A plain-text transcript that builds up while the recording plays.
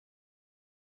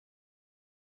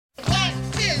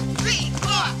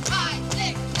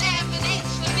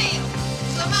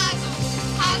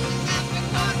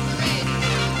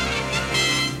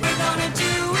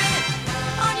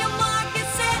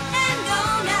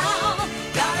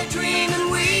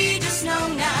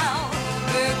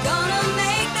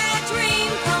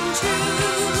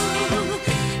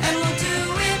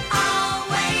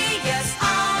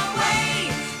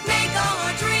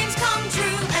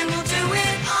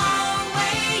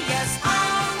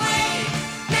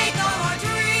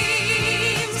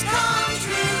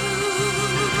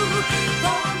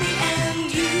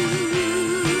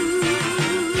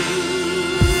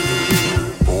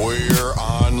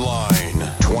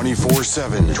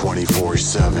24/7.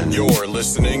 24/7. You're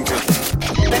listening to...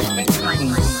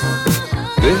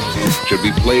 This should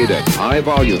be played at high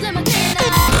volume.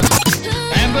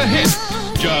 And the hits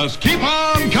just keep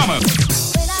on coming.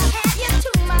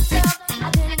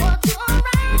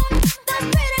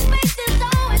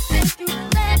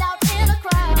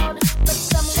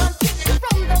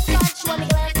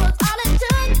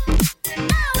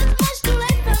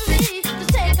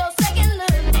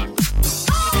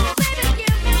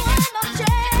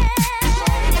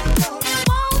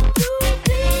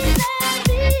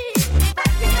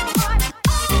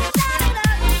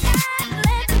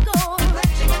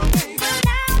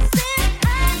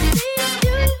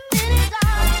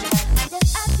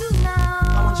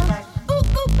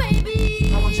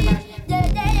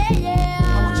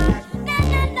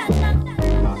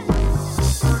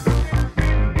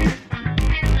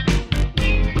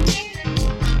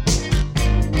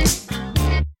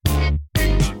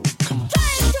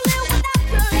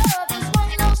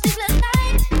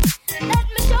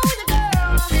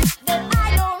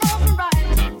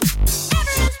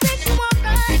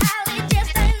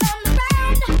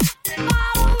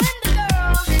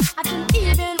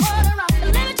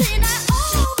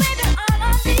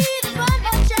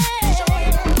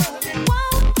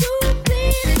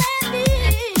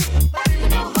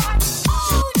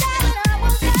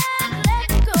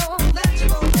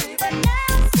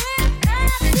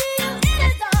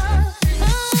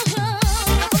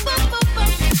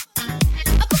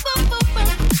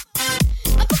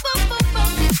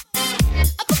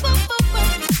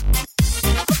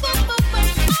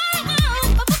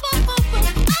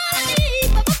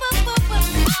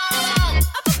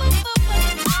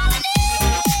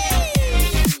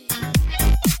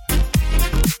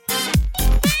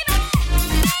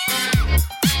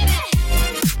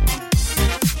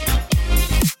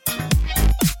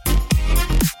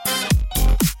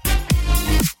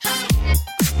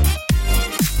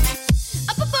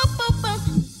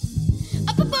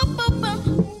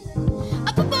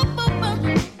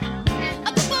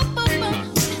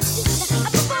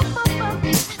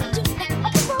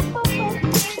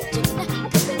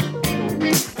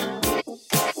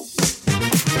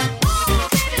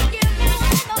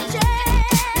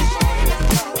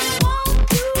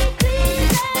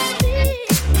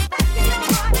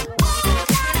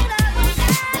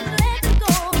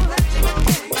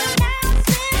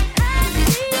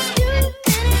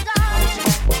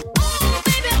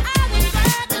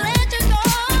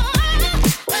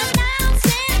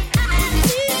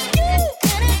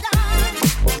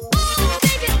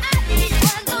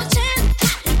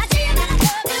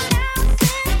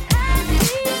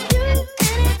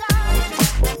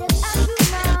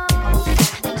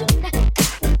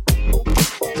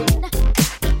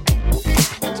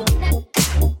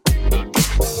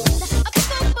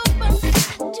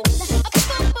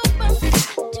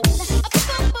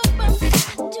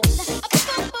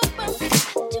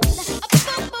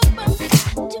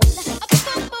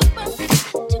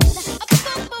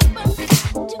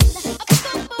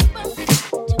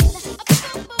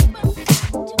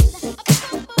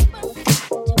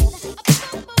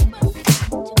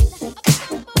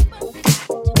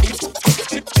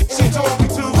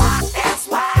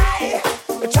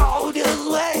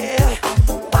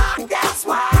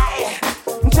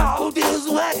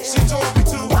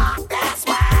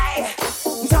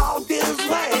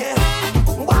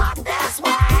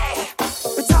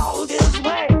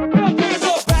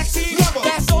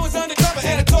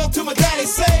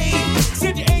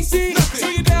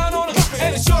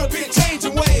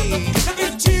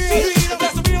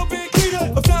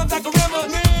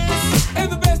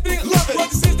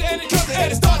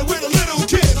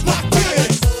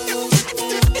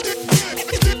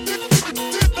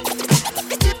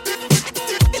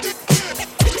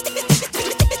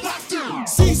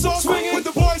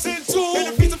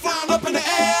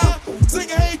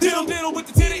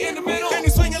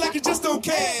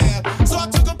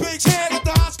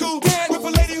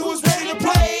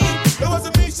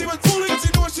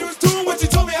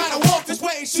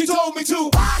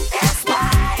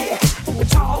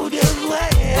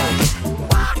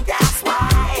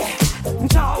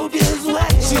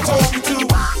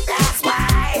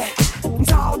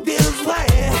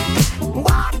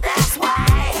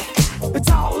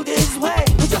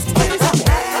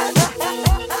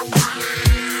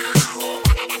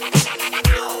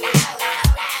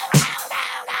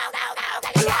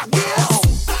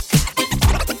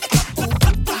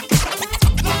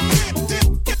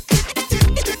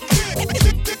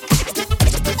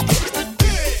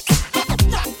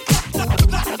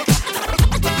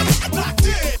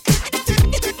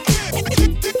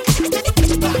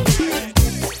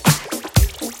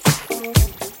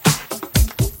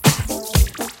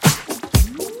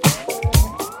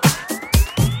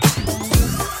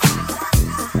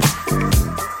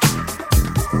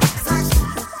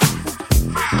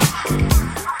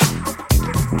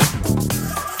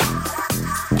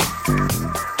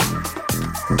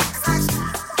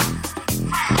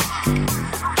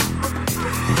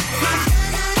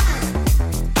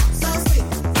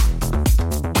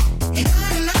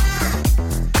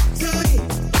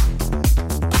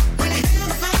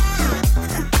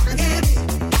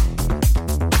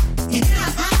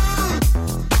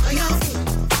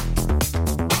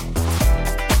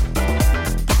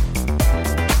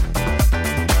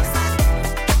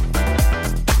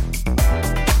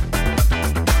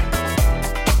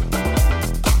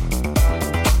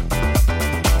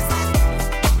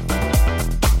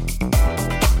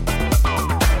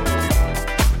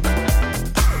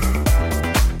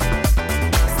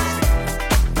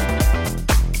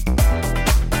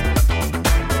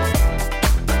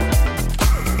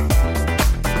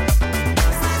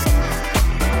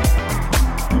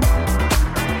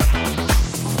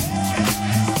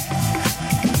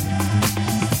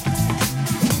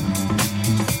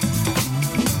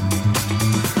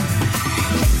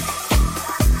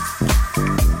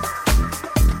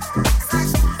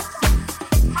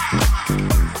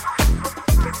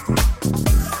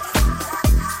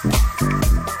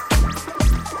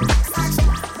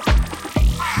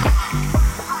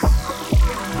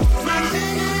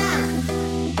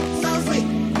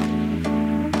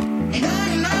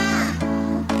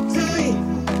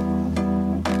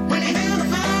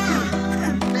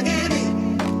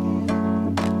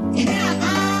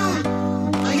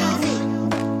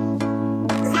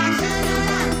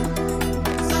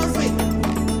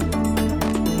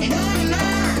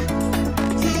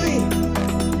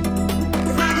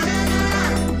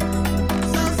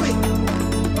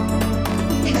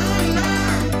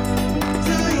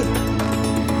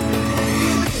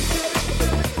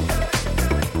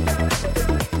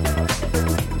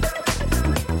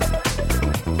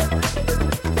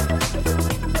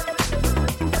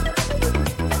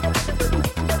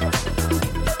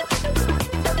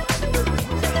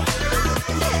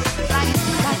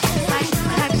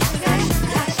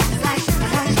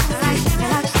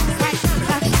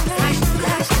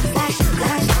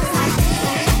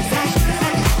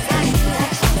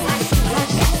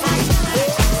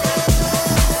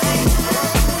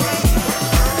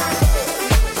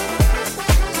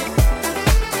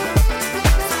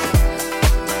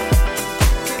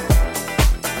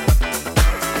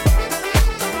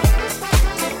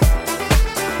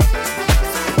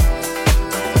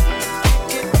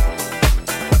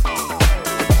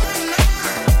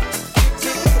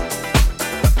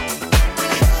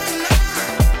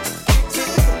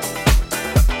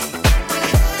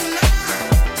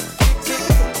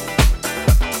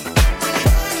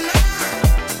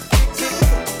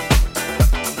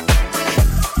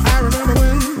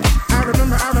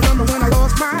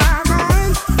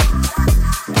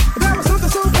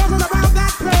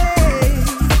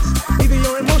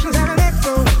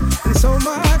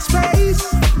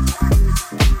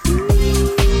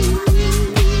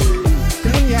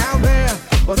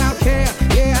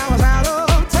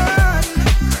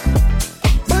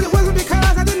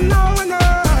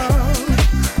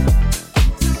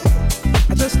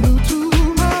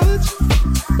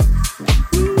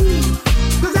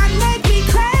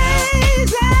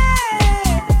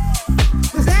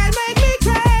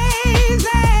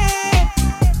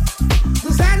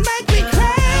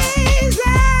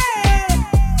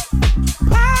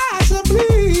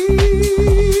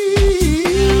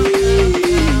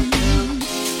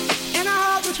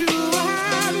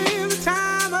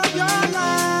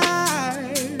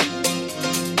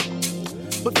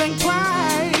 would think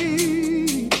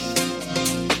twice.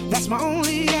 That's my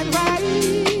only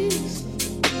advice.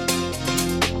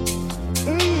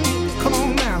 Come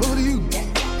on now, who do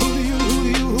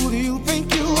you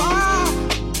think you are?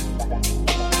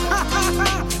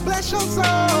 Bless your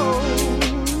soul.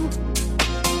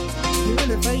 You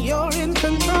really think you're in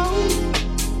control?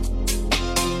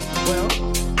 Well,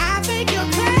 I think you're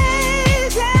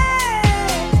crazy.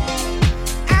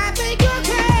 I think you're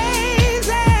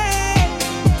crazy.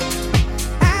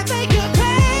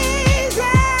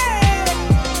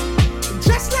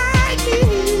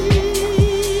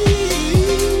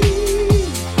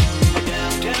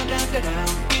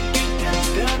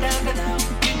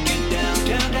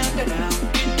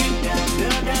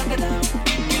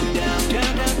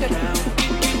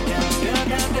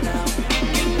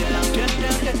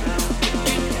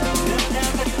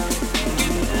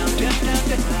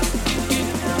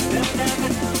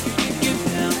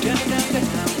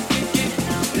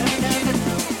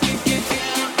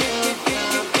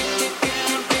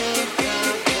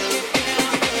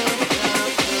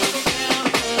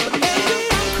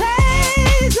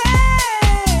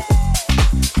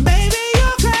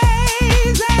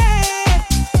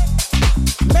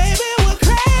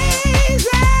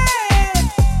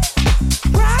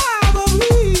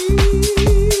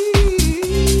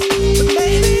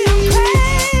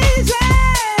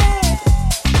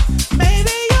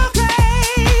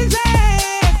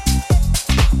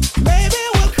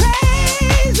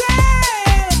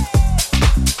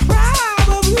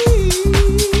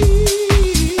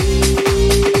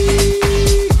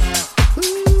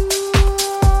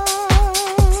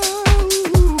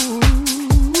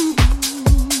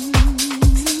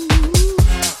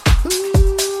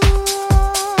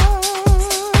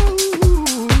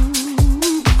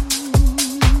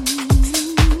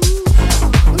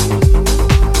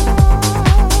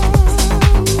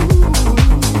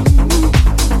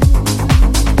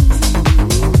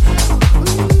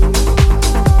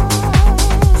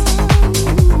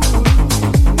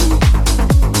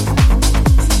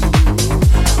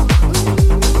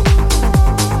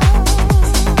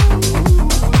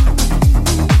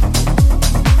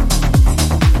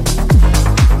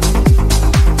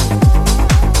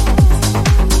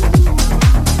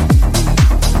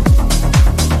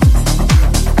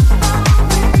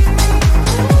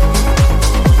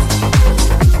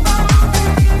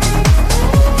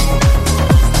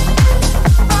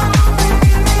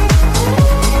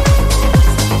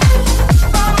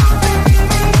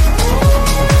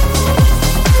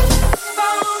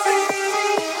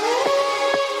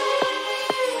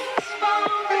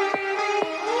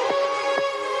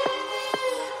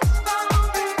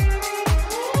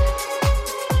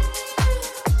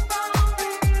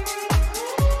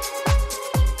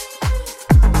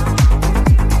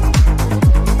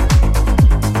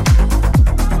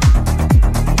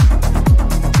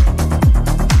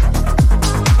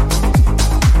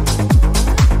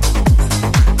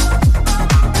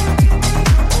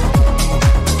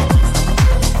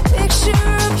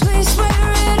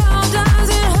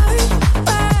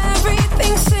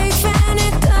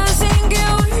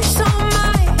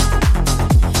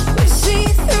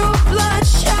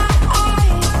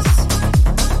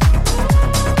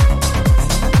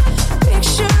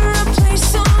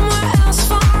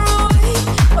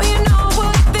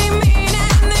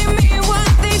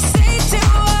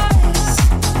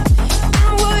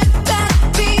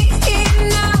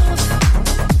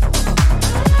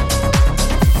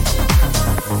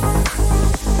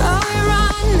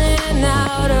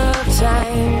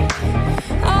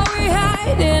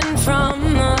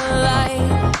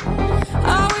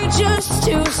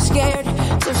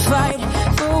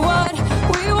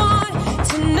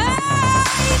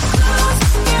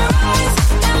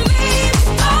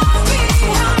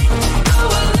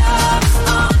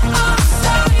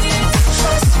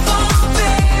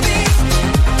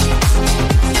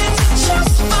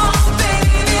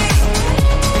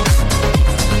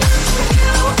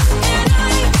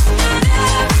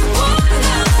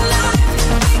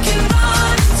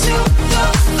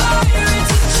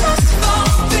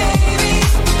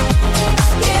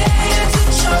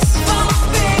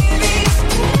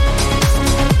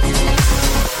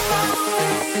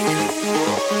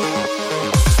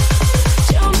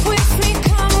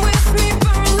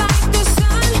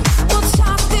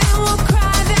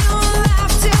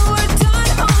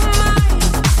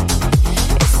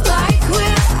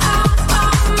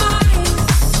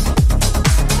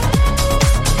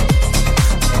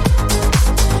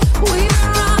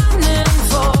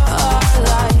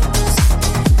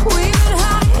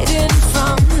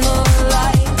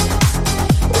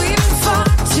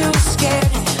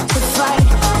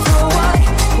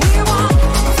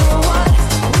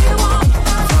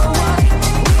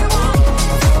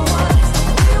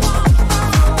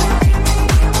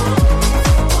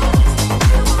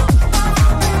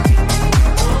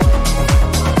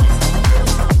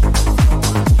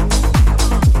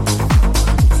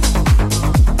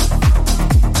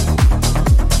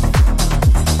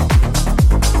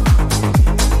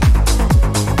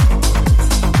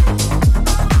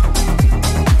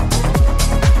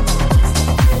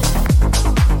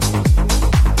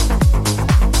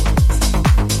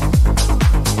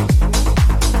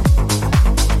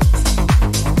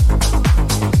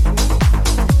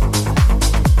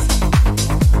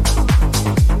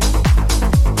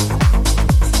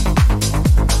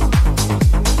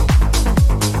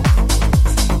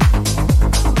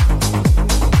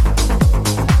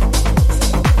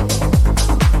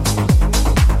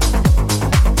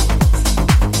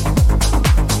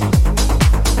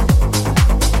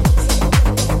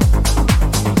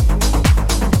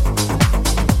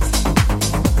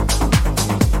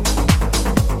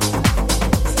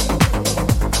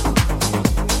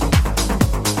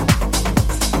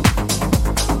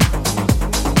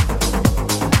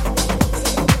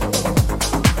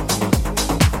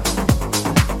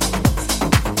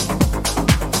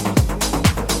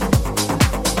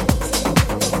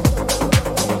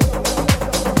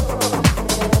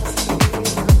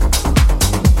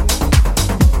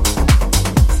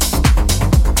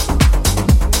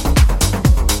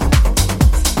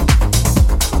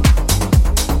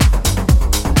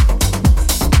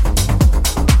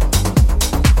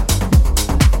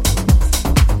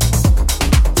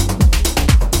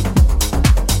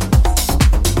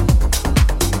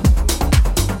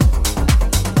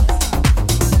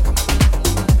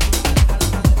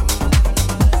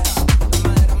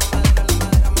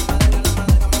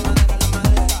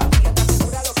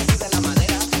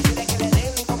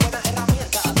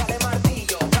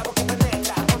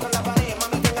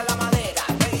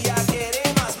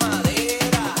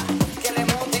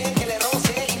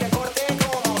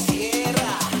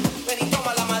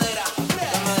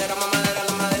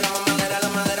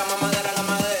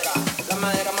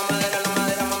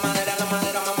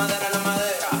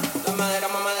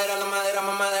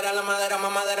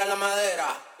 mamadera, la madera.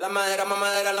 La madera,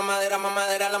 mamadera, la madera,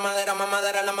 mamadera, la madera,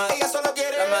 mamadera, la madera. Ella solo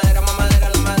quiere la madera, mamadera,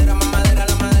 la madera, mamadera,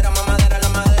 la madera, mamadera, la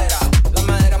madera. La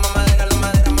madera, mamadera, la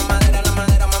madera, mamadera, la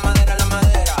madera, mamadera, la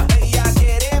madera. Ella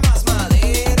quiere más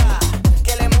madera,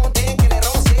 que le monte, que le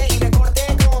roce y le corte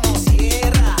como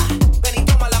sierra. Ven y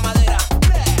toma la madera.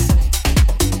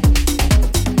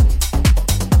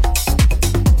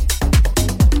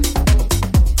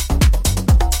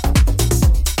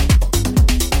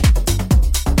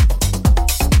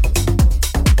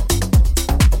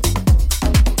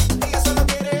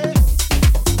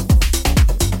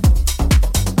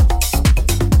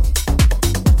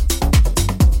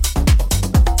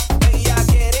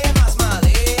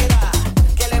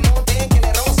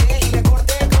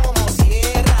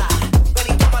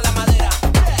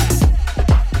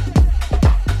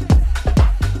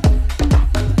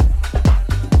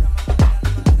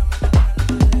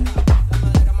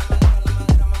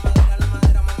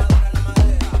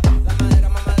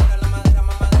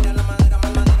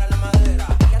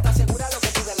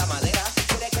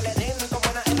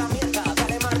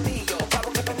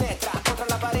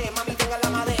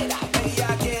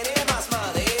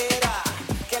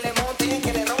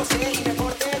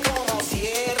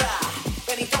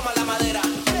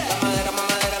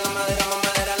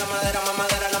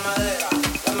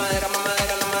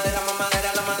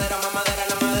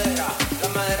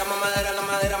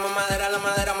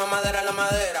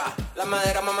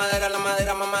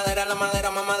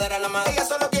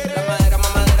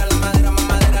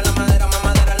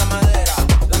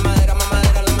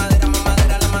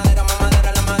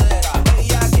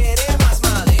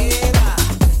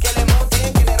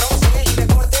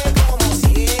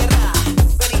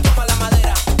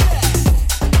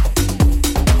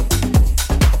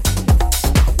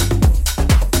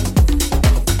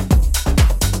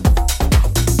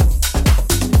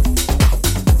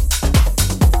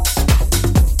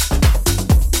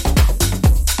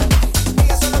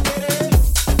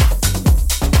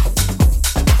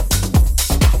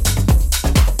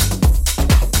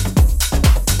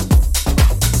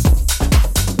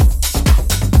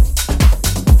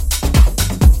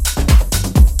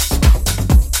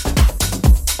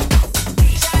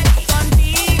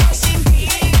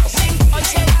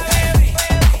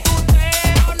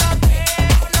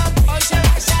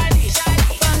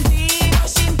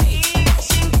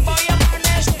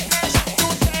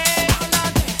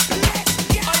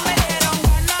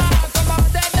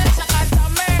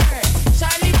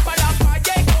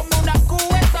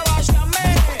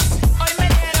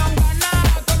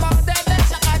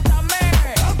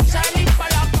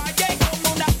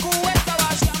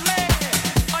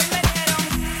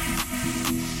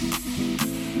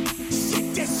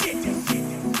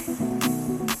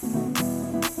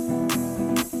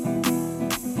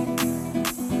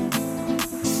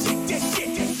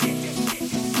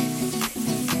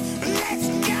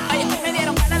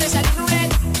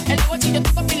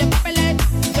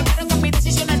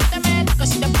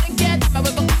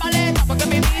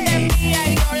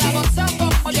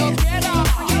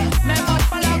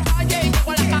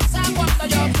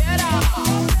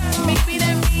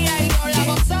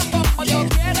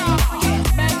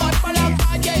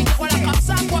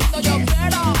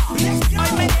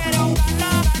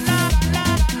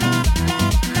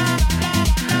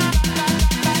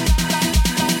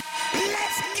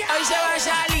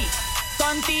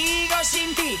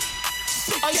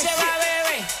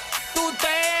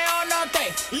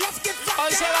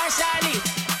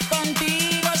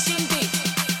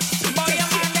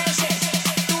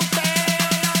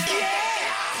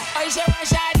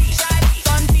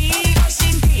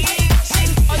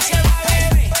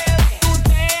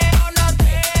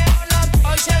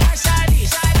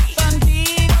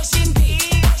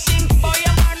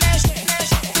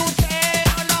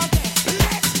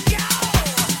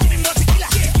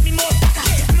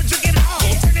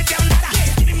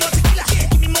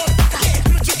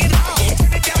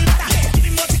 Give me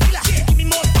more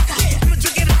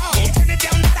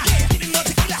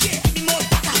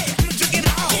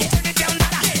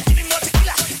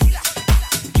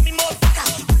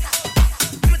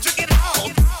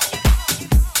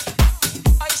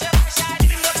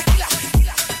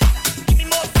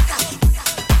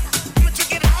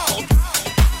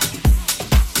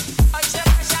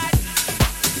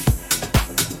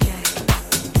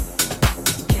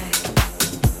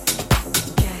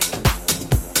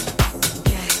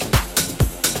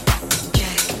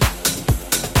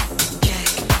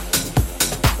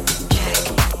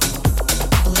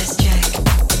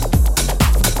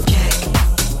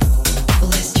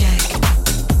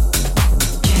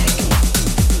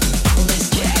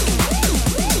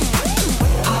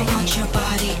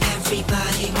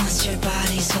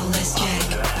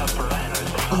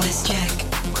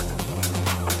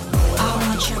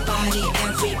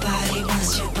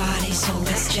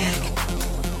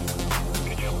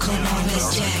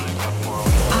let's jack.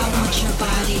 I want your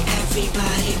body,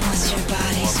 everybody wants your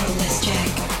body, so let's jack.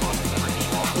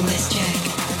 Let's jack.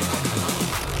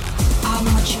 I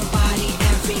want your body,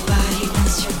 everybody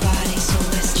wants your body, so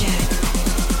let's jack.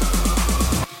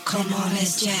 Come on,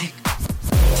 let's jack.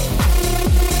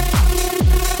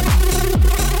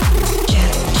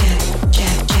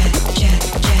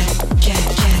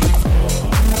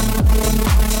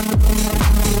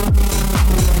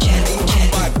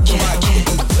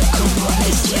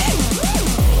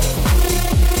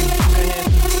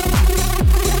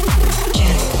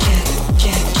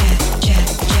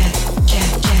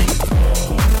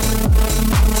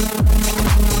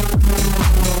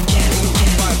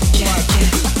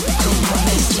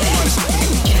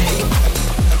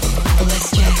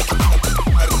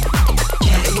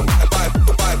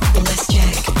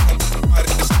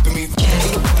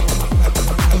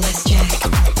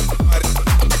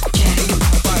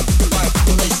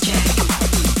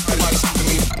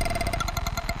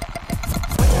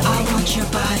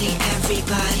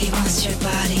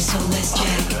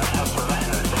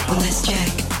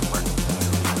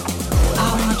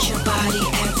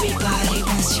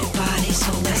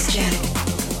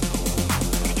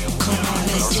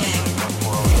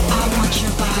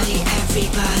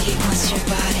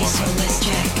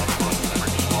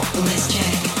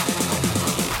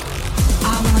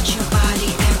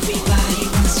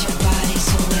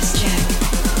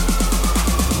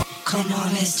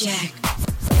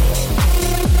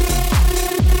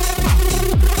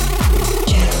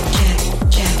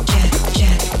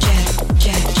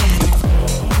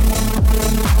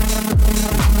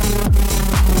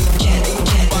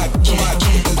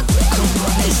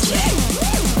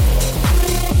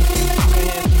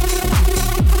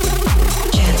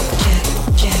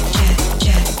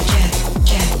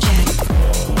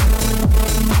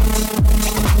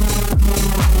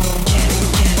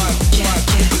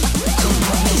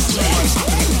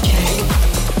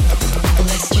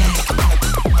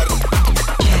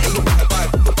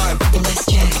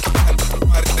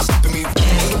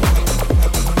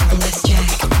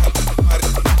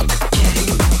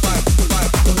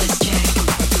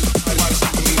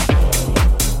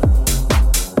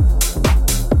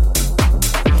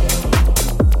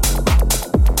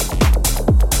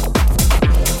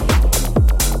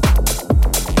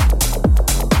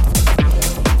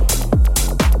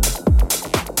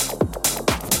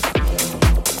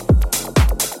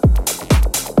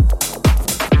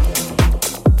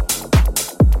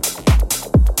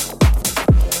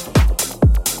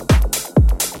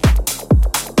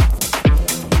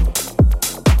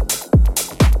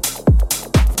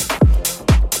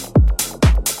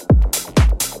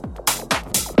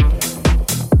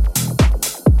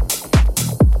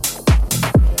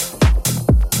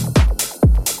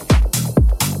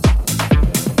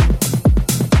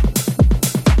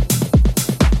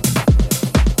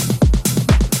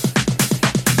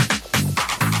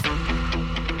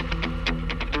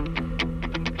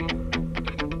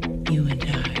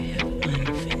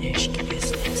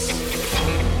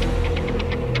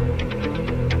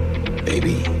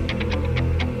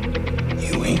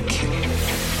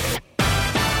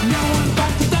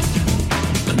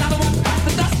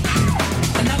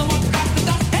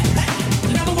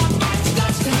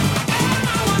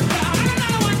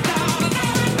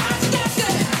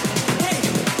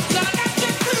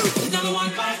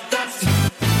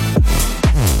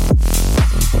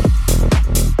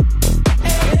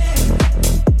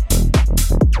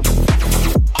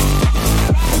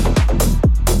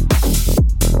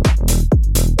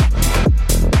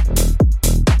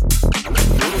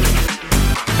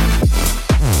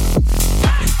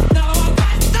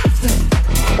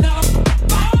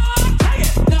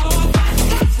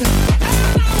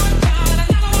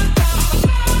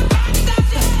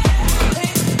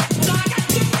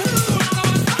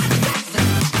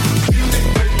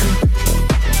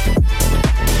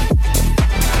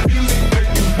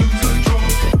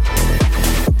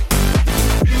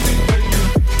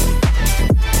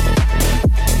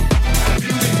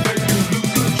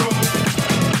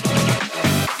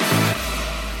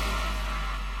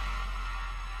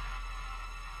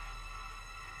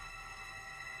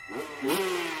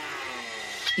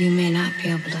 You may not be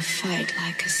able to fight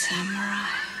like a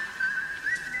samurai,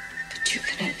 but you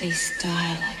can at least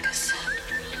die like a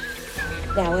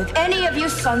samurai. Now, if any of you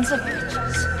sons of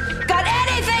bitches got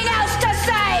anything else to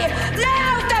say,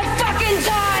 now's the fucking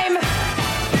time!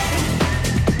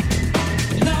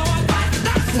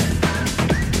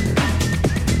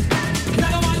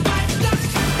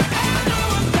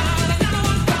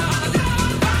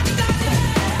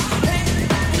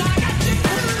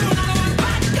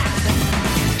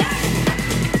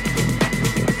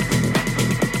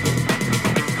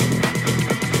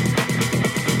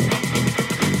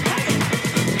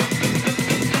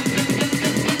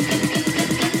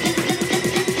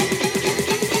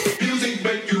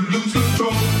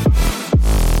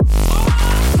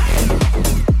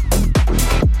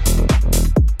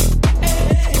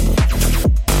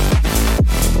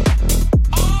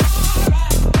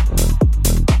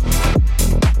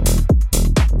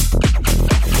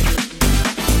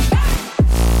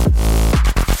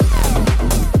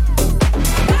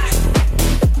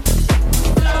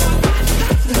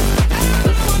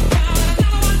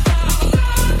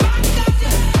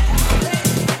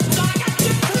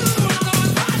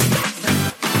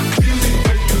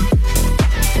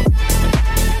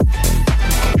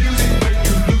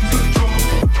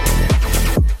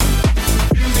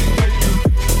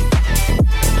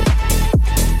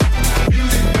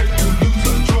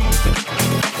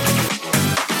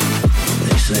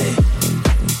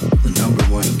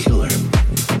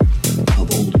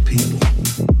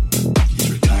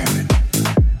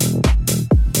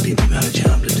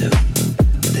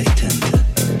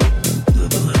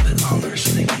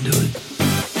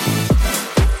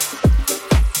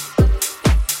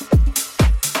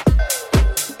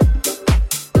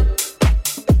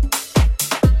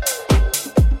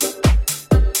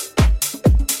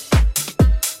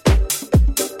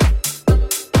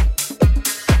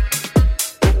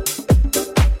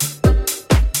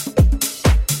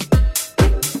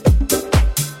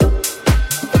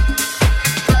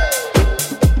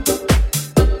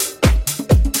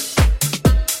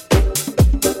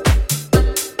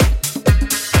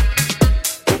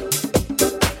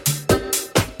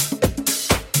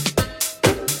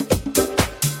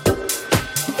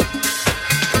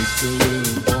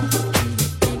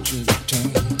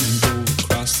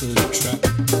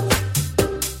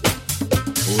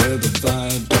 where the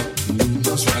viaduct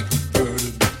looms like a bird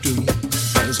of doom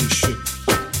as he ships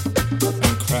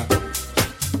and cracks,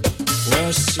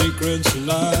 where secrets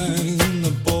lie in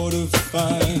the border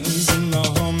fires and the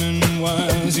humming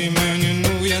wires. Yeah, man, you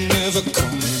know you're never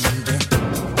coming back.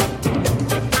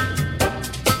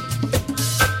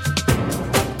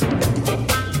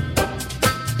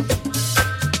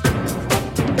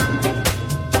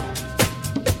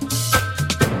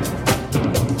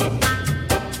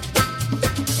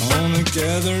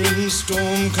 Gathering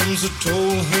storm comes a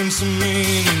tall, handsome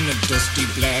man in a dusty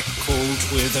black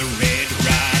coat with a red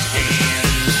right hand.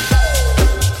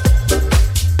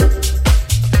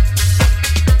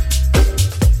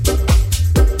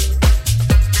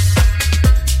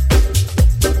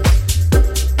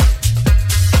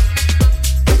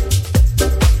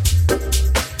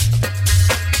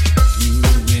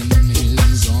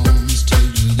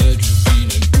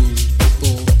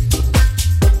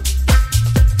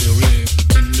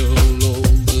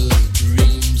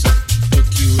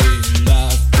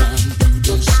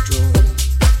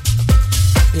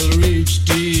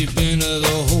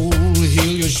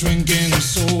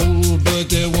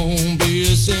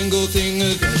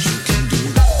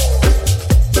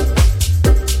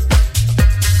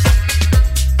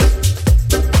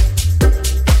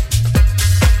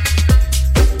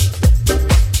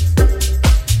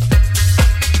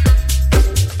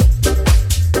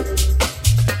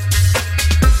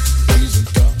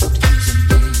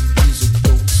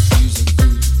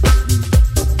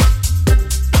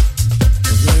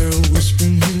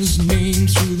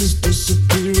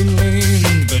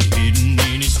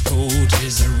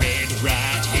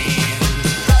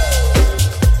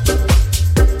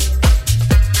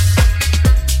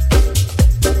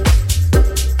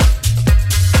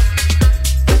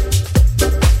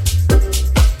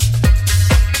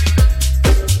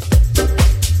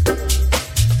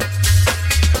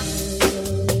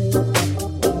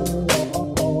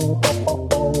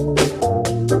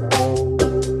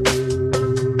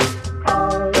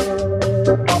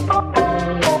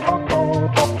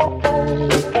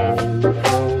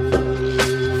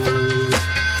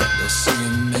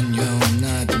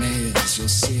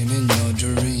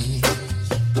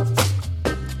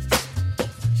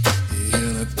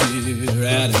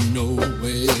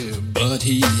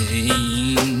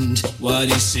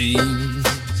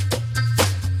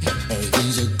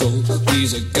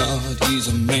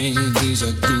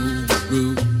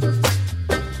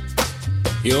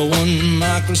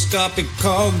 Microscopic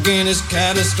cog in his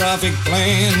catastrophic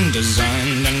plan,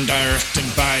 designed and directed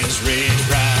by his red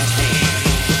right hand.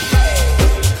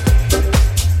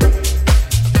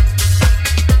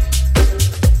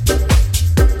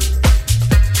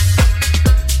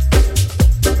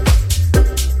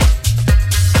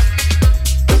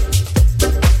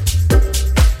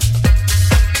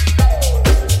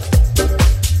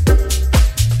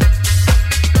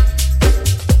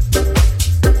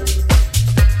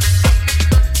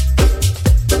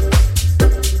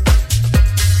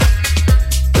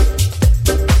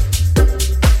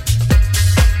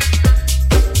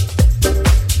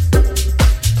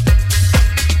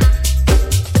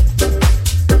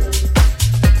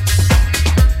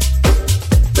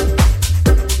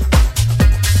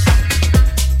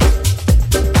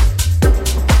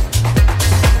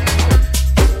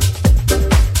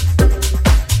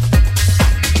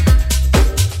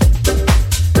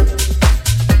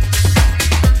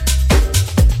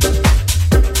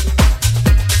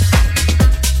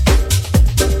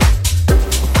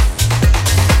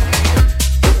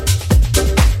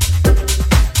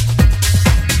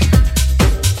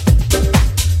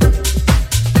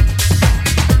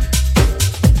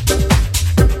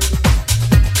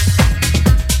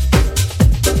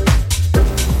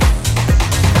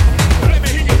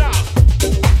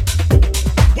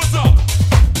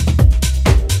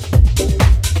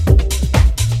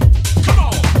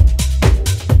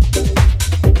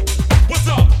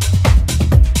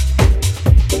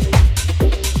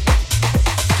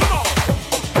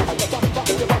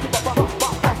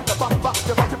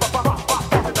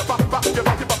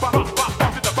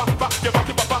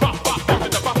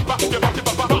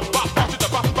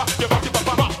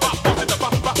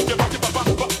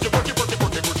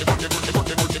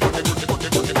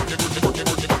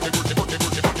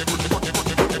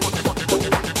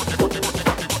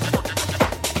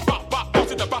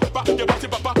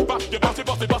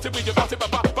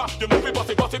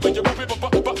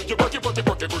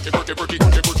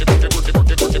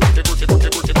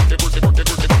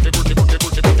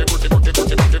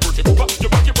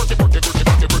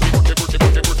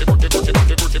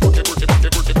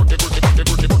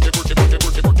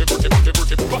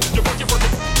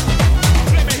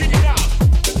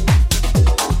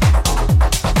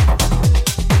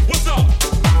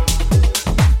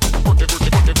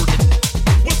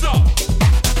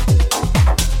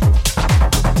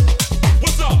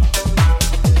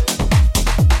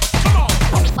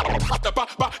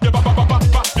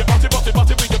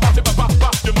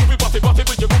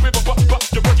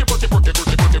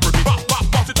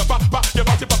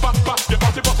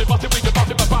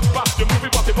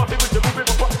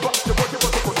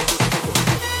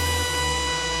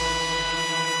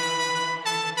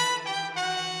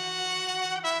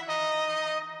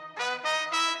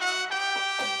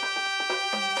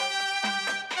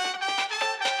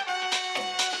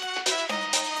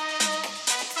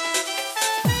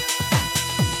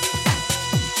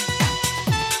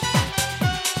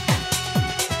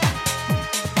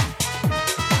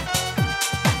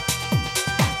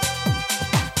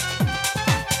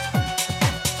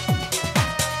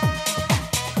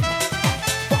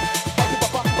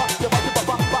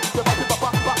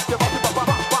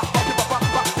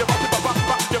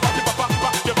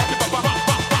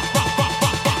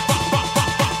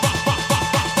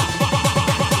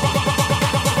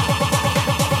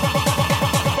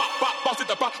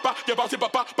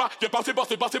 You bounce it,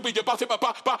 bust it, bust it, but you bounce it, ba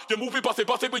ba ba. You move it, bust it,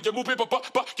 but you move it, ba ba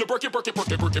ba. You work it, work it, work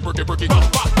it, work it, work it, work it. Ba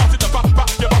ba, bounce it, ba ba.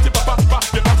 You bounce it, ba ba ba.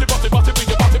 You bounce it, bust it, but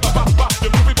you bounce it, ba ba ba. You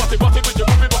move it, bust it, but you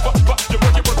move it, ba ba ba. You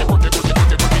work it, work it, work it, work it, work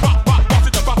it, work it. Ba ba, bounce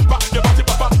it, ba ba. You bounce it,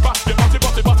 ba ba ba. You bounce it,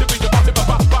 bust it, but you bounce it, ba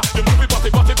ba ba. You move it, bust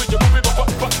it, but you move it, ba ba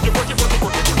ba. You work it, work it,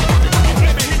 work it, work it, work it.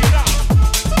 Let me hear it out.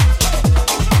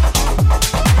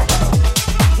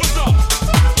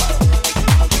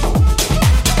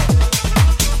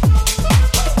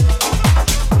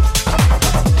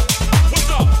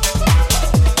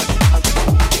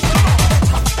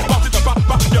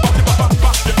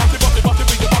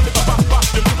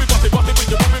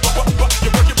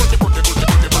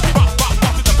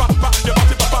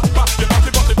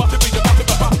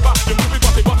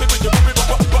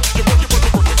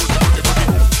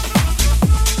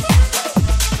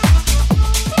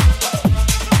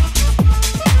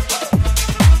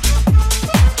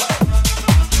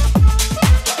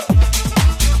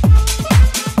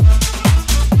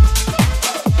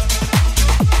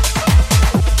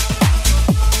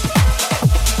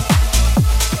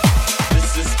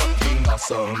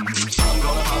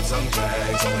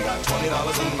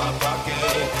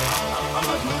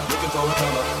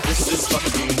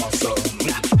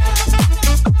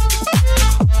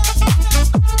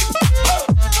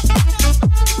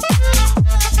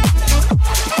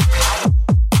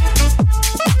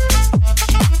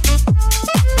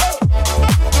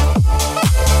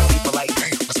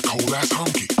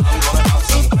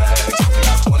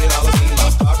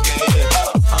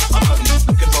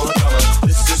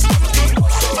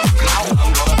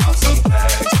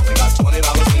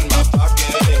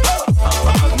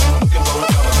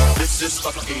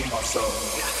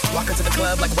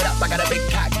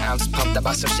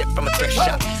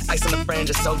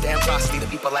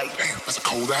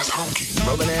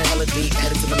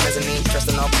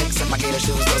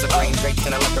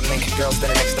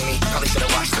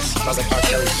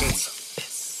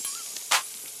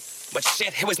 What's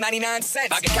up? It was 99 cents.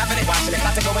 I get confident watching it.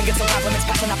 About to go and get some compliments.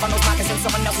 Passing up on those moccasins.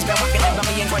 Someone else has been walking in on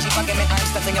me and Georgie fucking me. I'm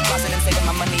stuffing and flossing and saving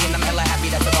my money and I'm hella happy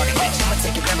that's a bargain. Bitch, I'ma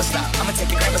take your grandma style. I'ma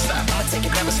take your grandma style. I'ma take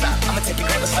your grandma style. I'ma take your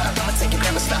grandma style. I'ma take your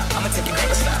grandma style. I'ma take your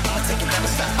grandma style. I'ma take your grandma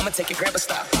style. I'ma take your grandma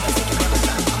style. I'ma take your grandma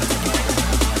style.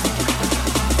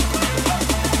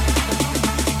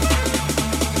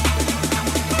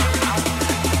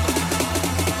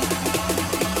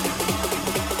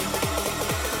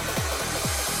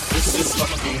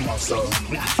 So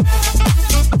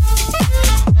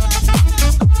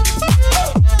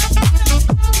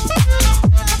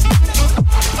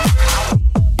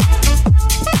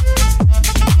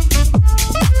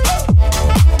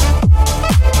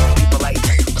people like,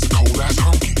 damn, that's a cold ass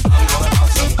honky. I'm gonna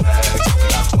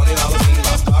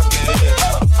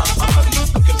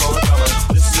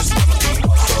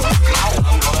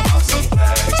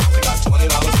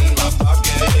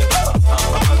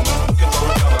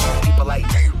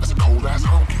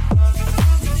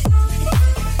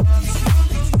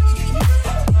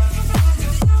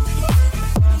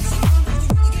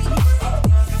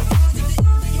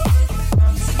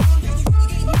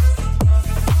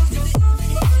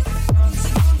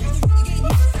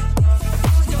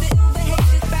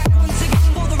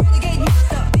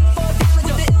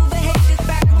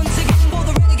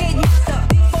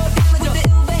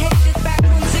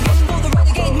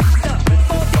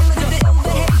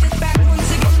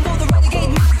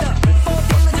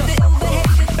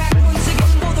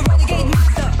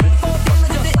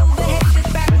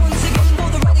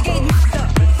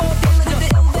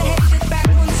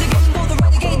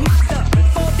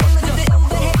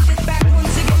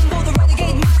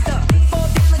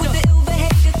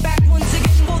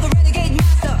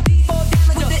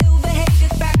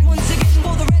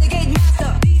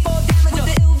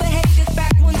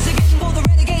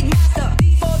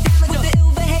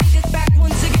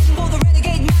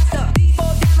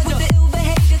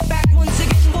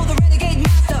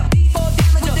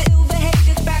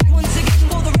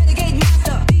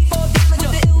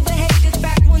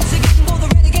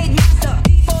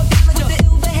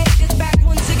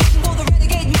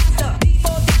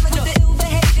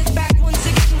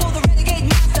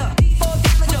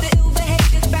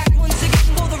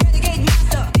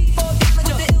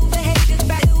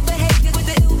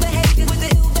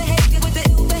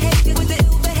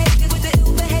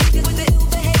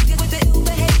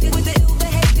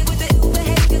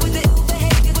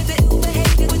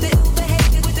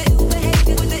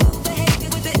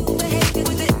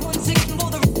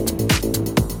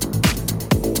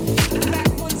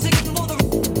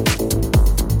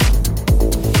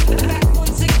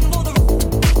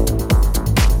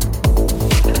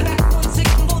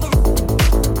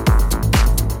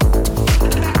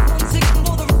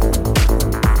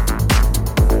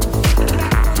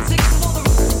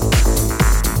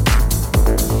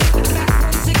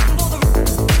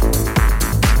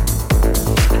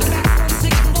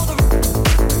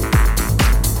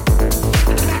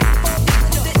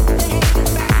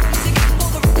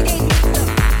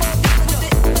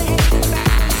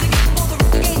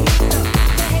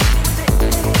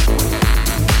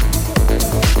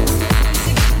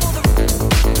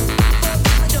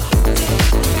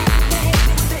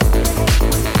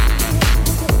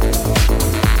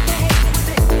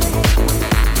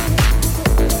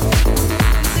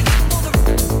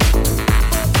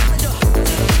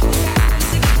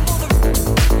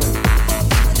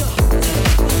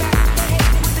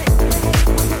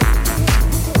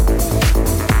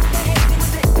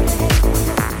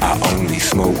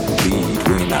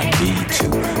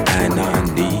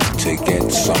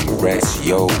rest.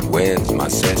 Yo, where's my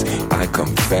cess? I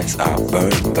confess I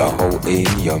burned the hole in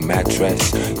your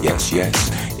mattress. Yes, yes,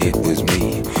 it was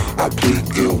me. I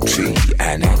plead guilty,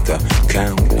 and at the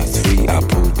count of 3 I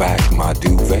pull back my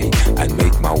duvet and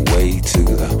make my way to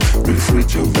the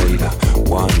refrigerator.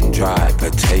 One dry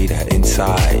potato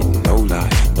inside, no lie,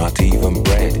 not even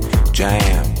bread.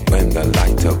 Jam when the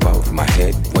light above my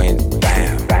head went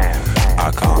bam, bam. I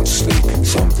can't sleep,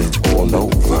 something's all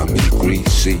over me,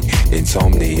 greasy.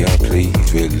 Insomnia,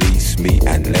 please release me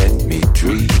and let me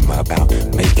dream about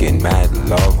making mad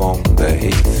love on the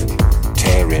heath,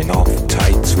 tearing off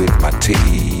tights with my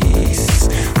teeth.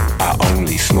 I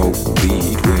only smoke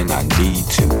weed when I need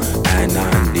to, and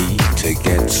I need to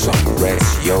get some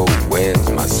rest. Yo, where's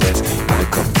my cess? I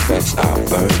confess I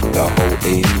burned the hole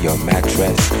in your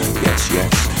mattress. Yes,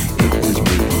 yes, it was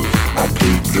me. I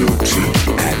plead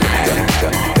guilty, and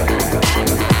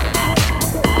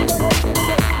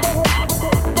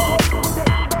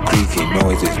creaky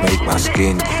noises make my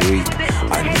skin creep.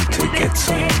 I need to get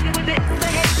some.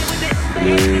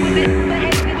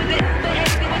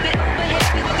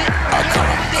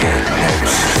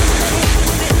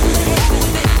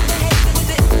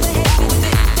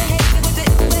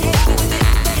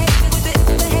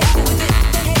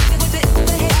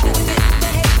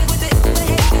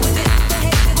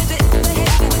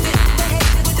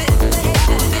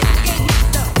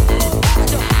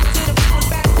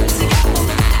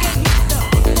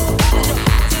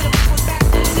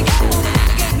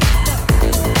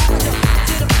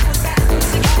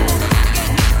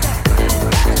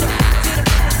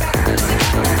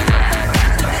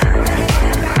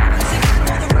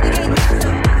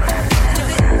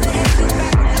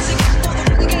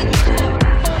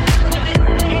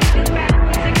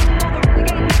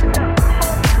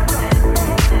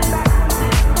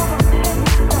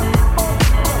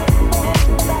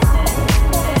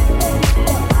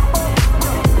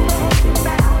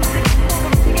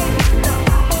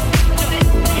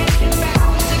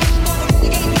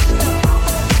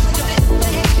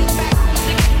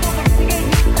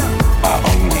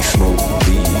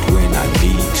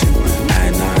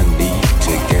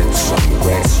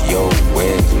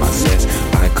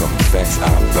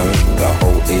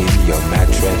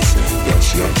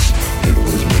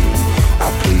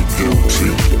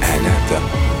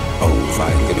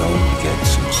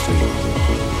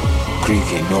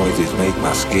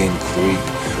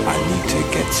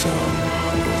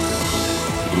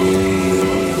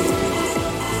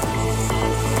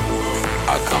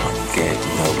 I can't get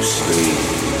no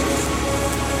sleep.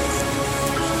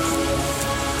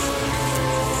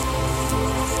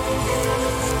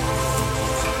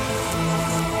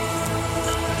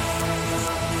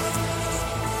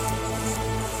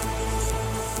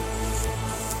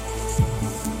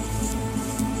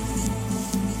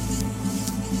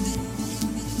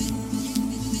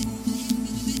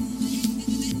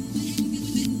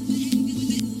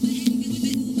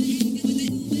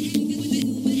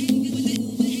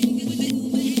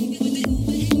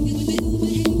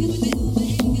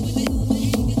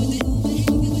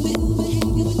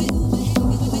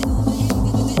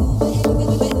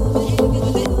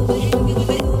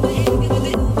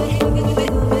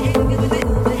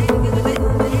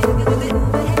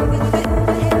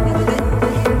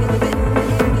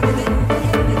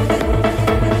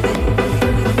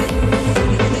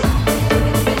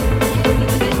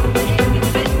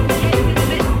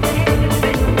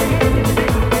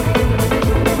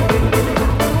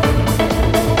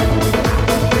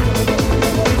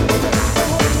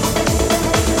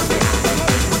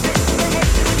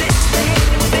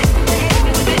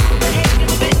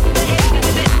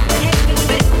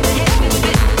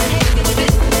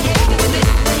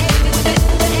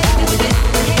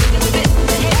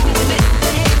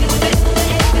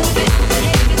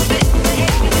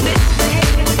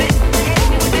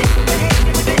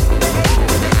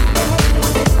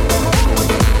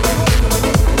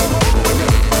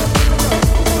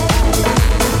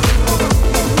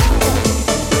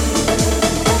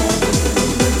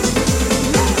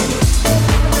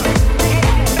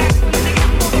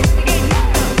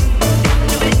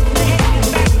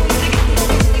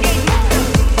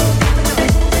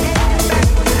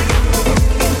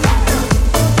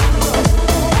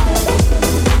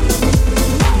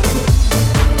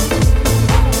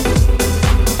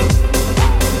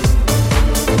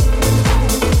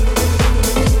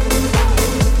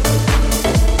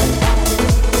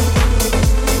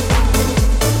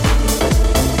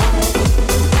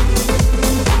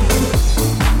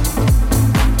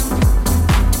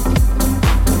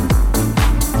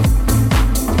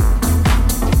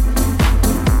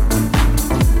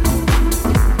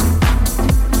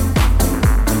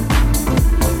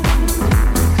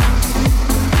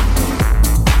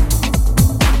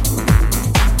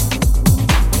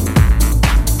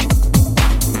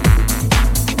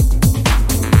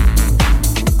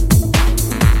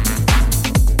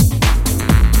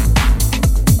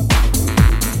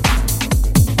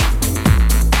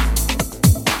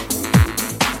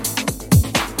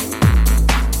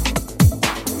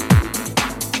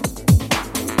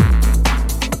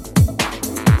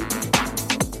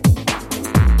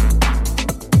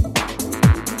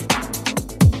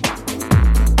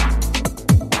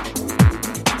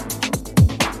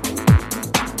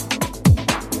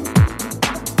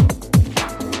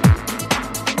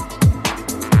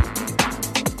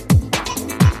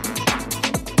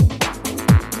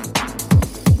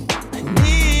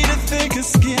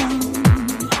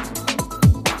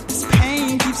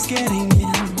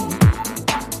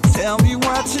 Tell me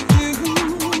what to do,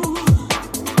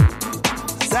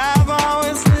 'cause I've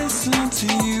always listened to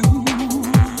you.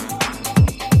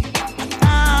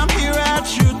 I'm here at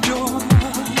your door,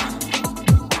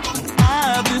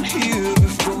 I've been here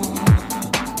before.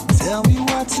 Tell me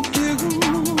what to do,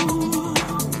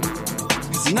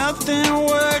 'cause nothing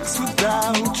works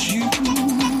without you.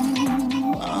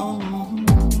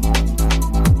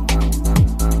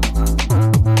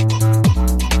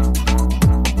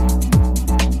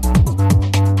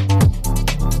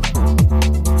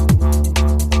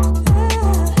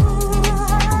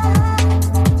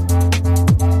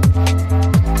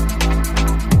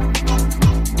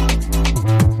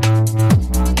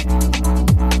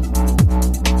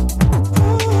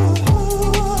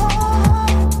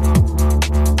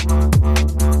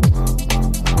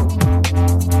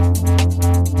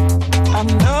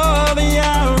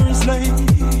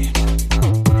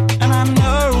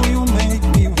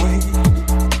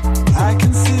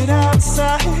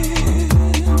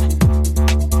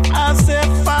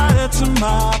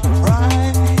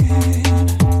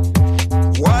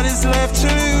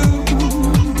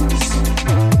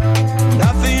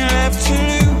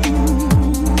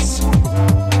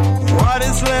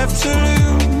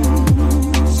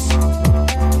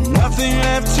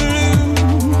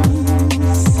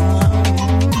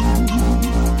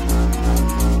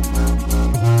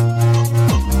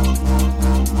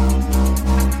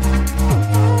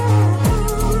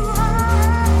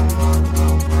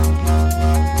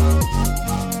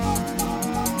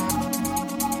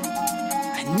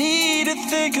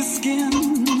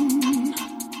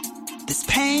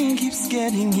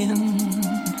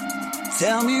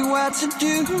 Tell me what to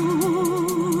do.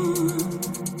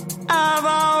 I've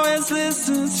always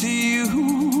listened to you.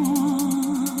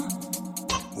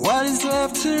 What is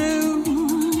left to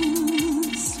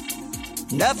lose?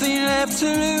 Nothing left to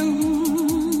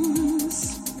lose.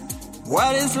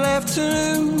 What is left to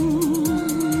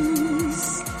lose?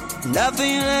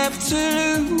 Nothing left to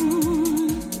lose.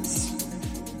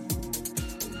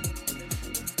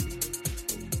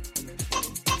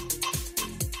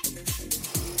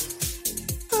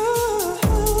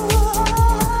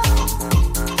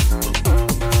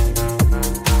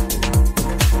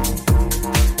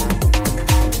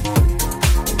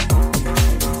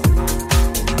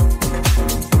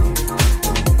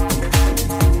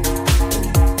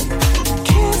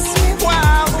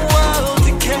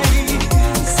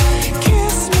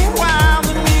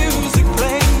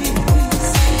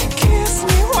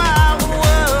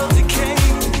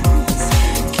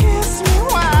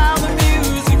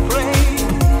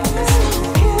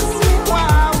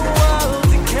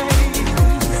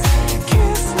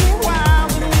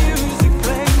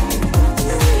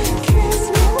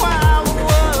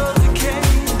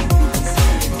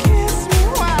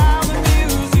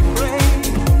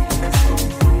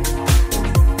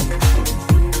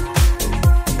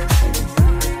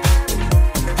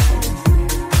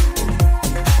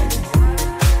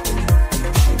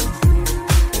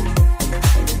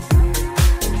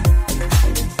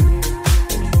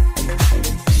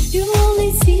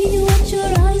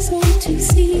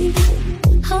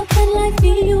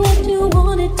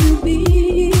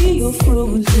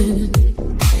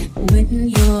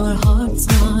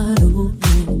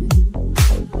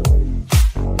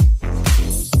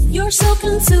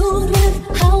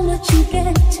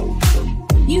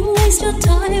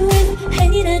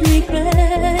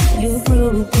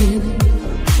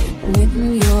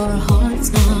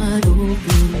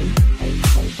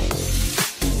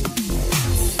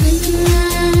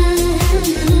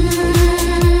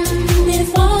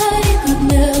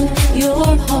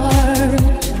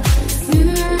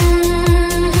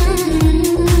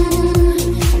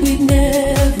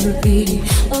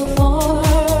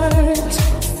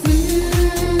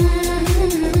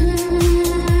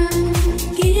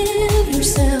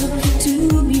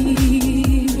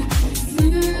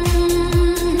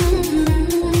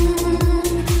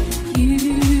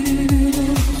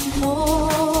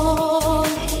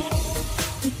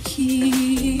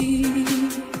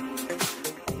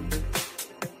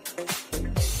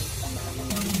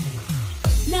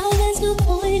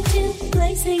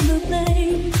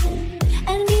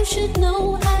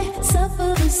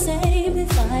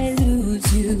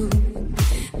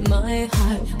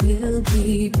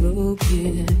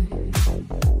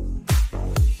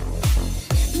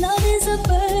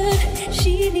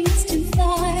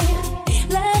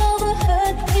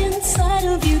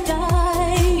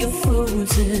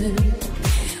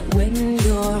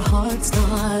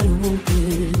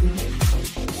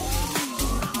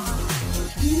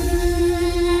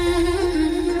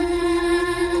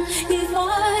 If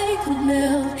I could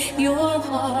melt of your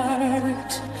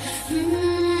heart.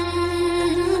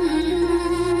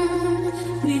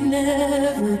 We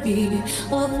never be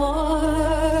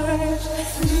apart.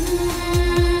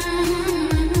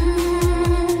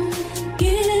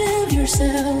 Give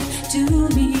yourself to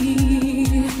me.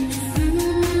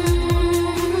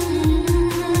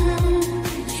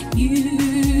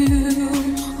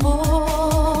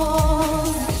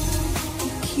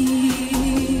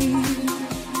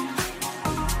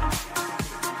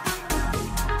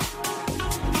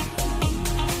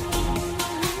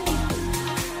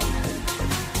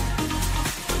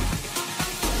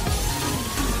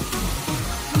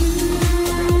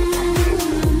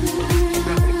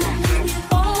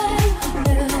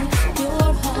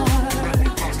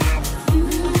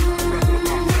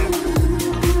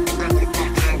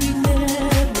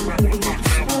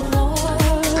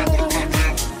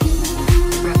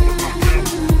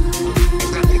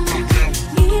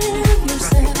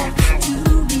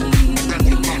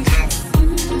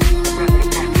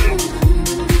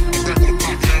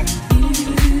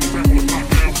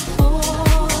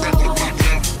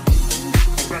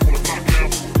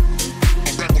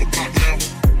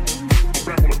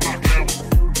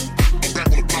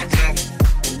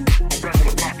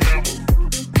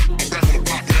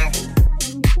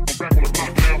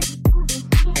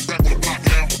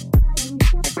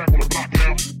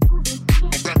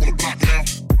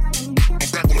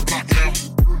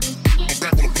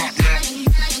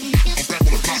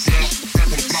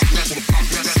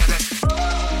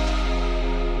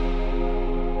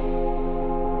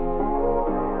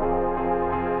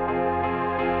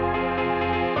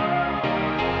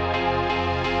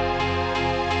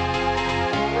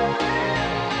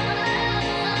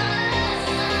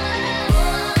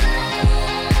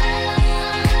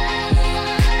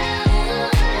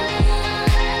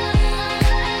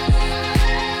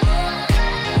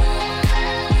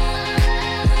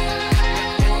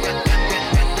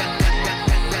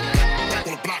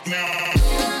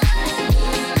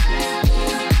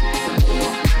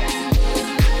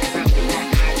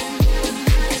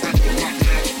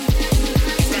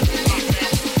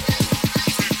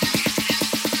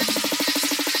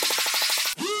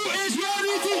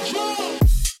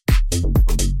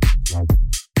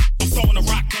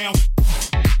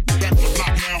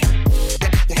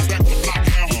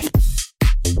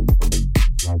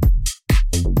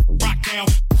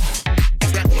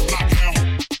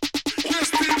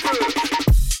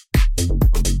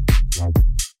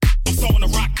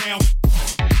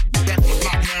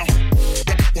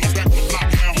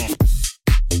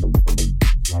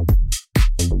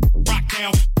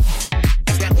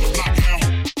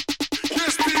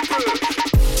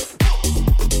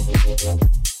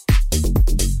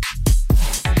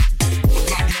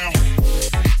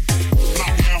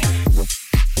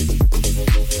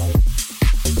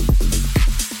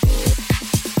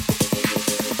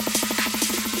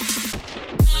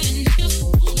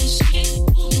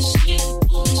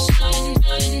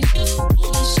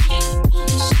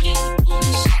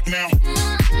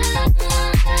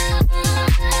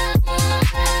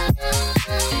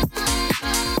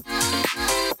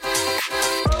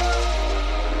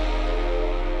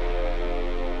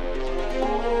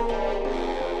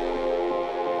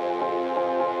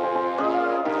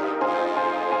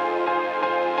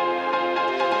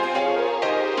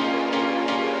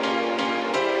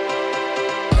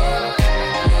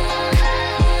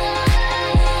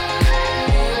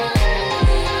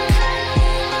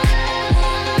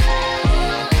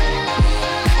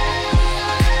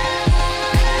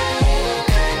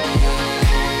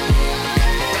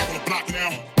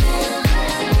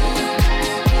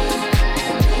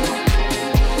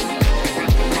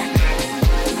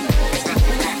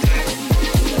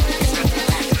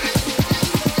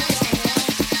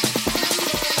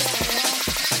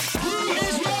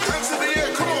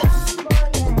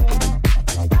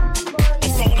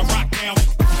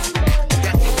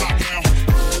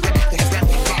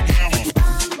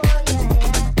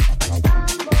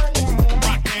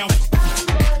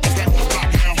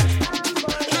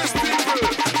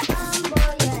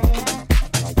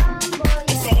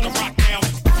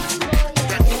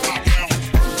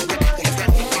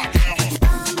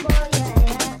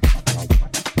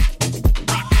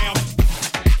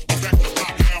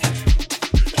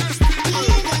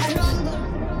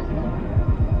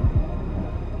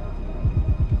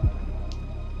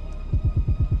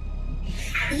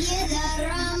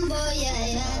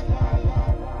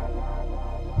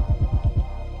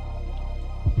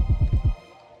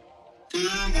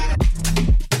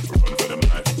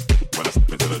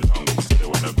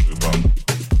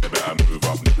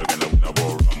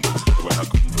 When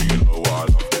I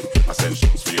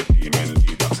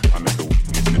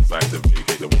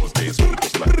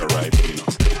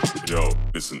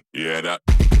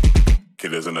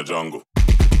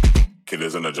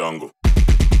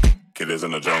Killers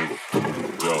in the jungle.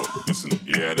 Yo, listen,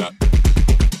 you hear that?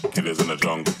 Killers in the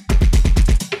jungle.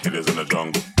 Killers in the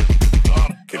jungle.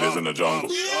 Killers in the jungle.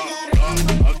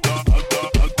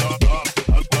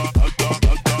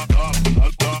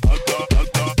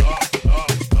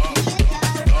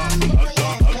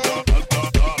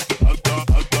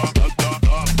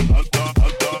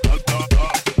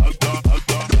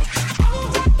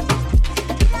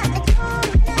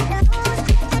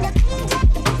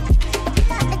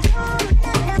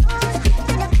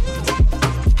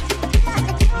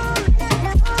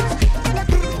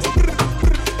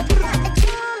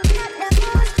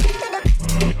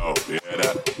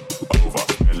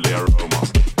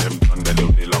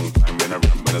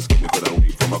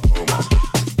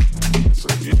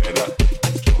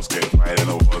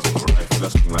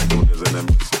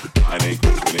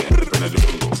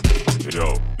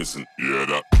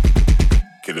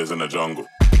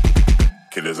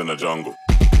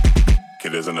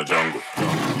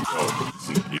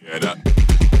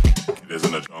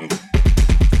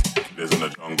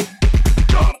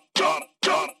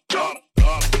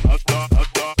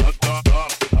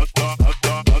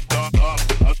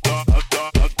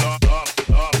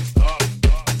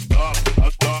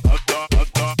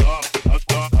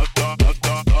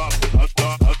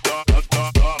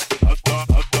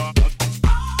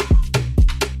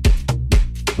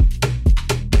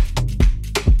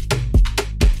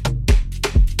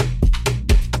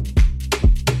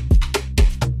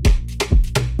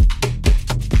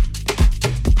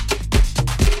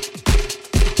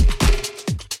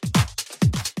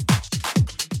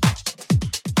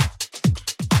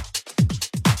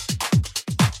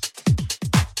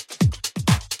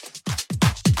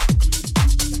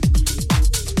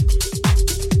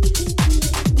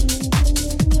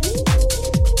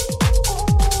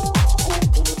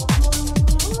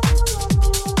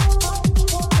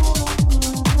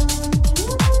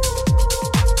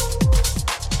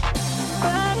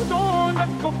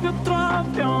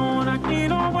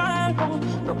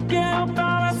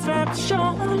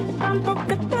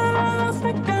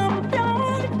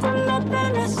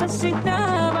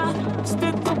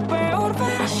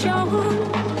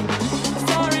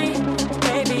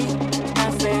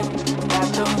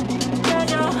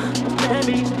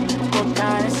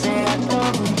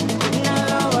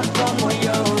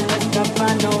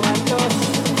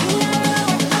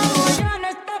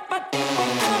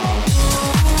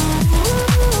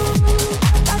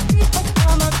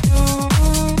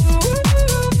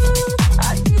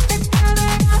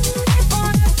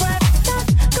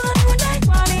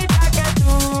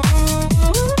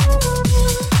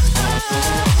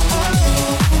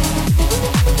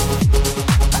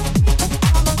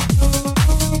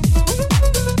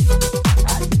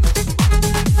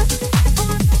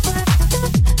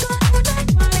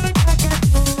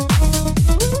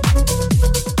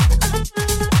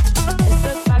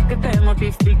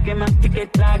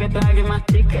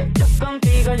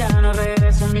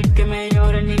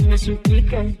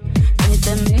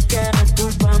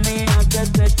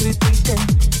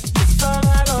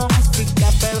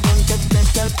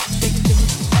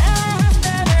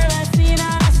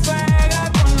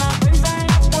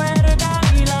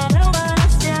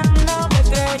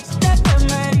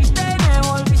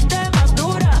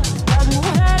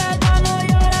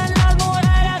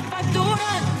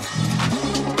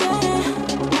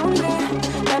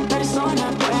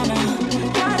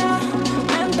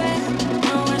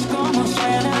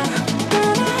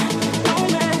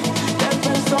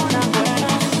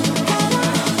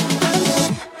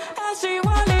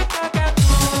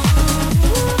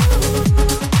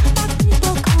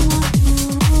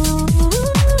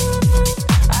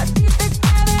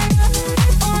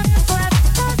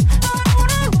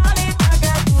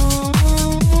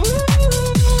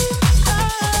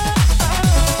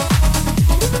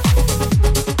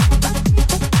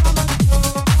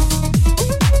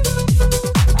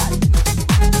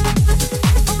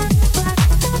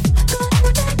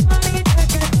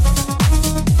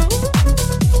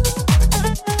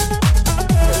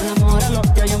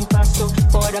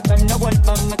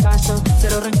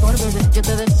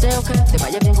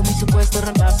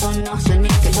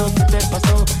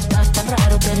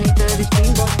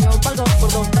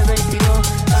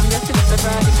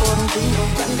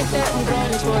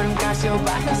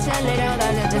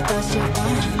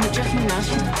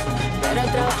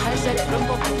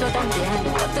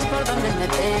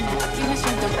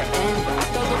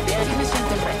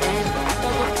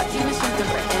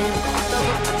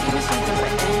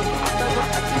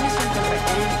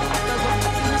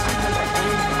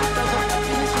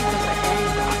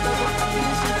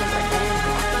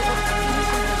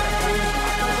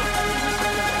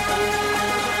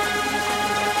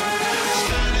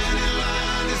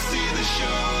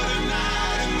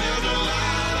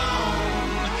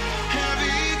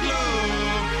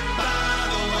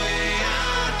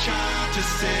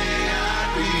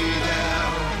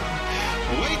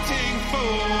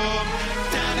 before.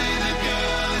 Danny the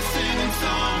girl is singing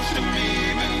songs to me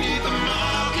beneath the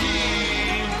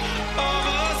marquee of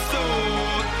a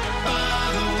sword. By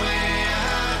the way,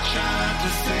 I tried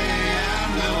to say I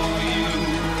know you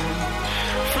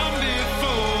from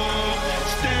before.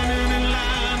 Standing in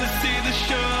line to see the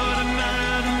show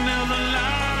tonight, and there's a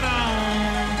light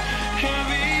on,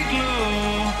 heavy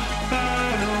glow. By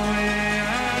the way,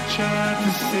 I tried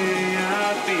to say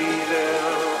I'd be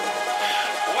there,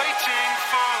 waiting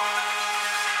for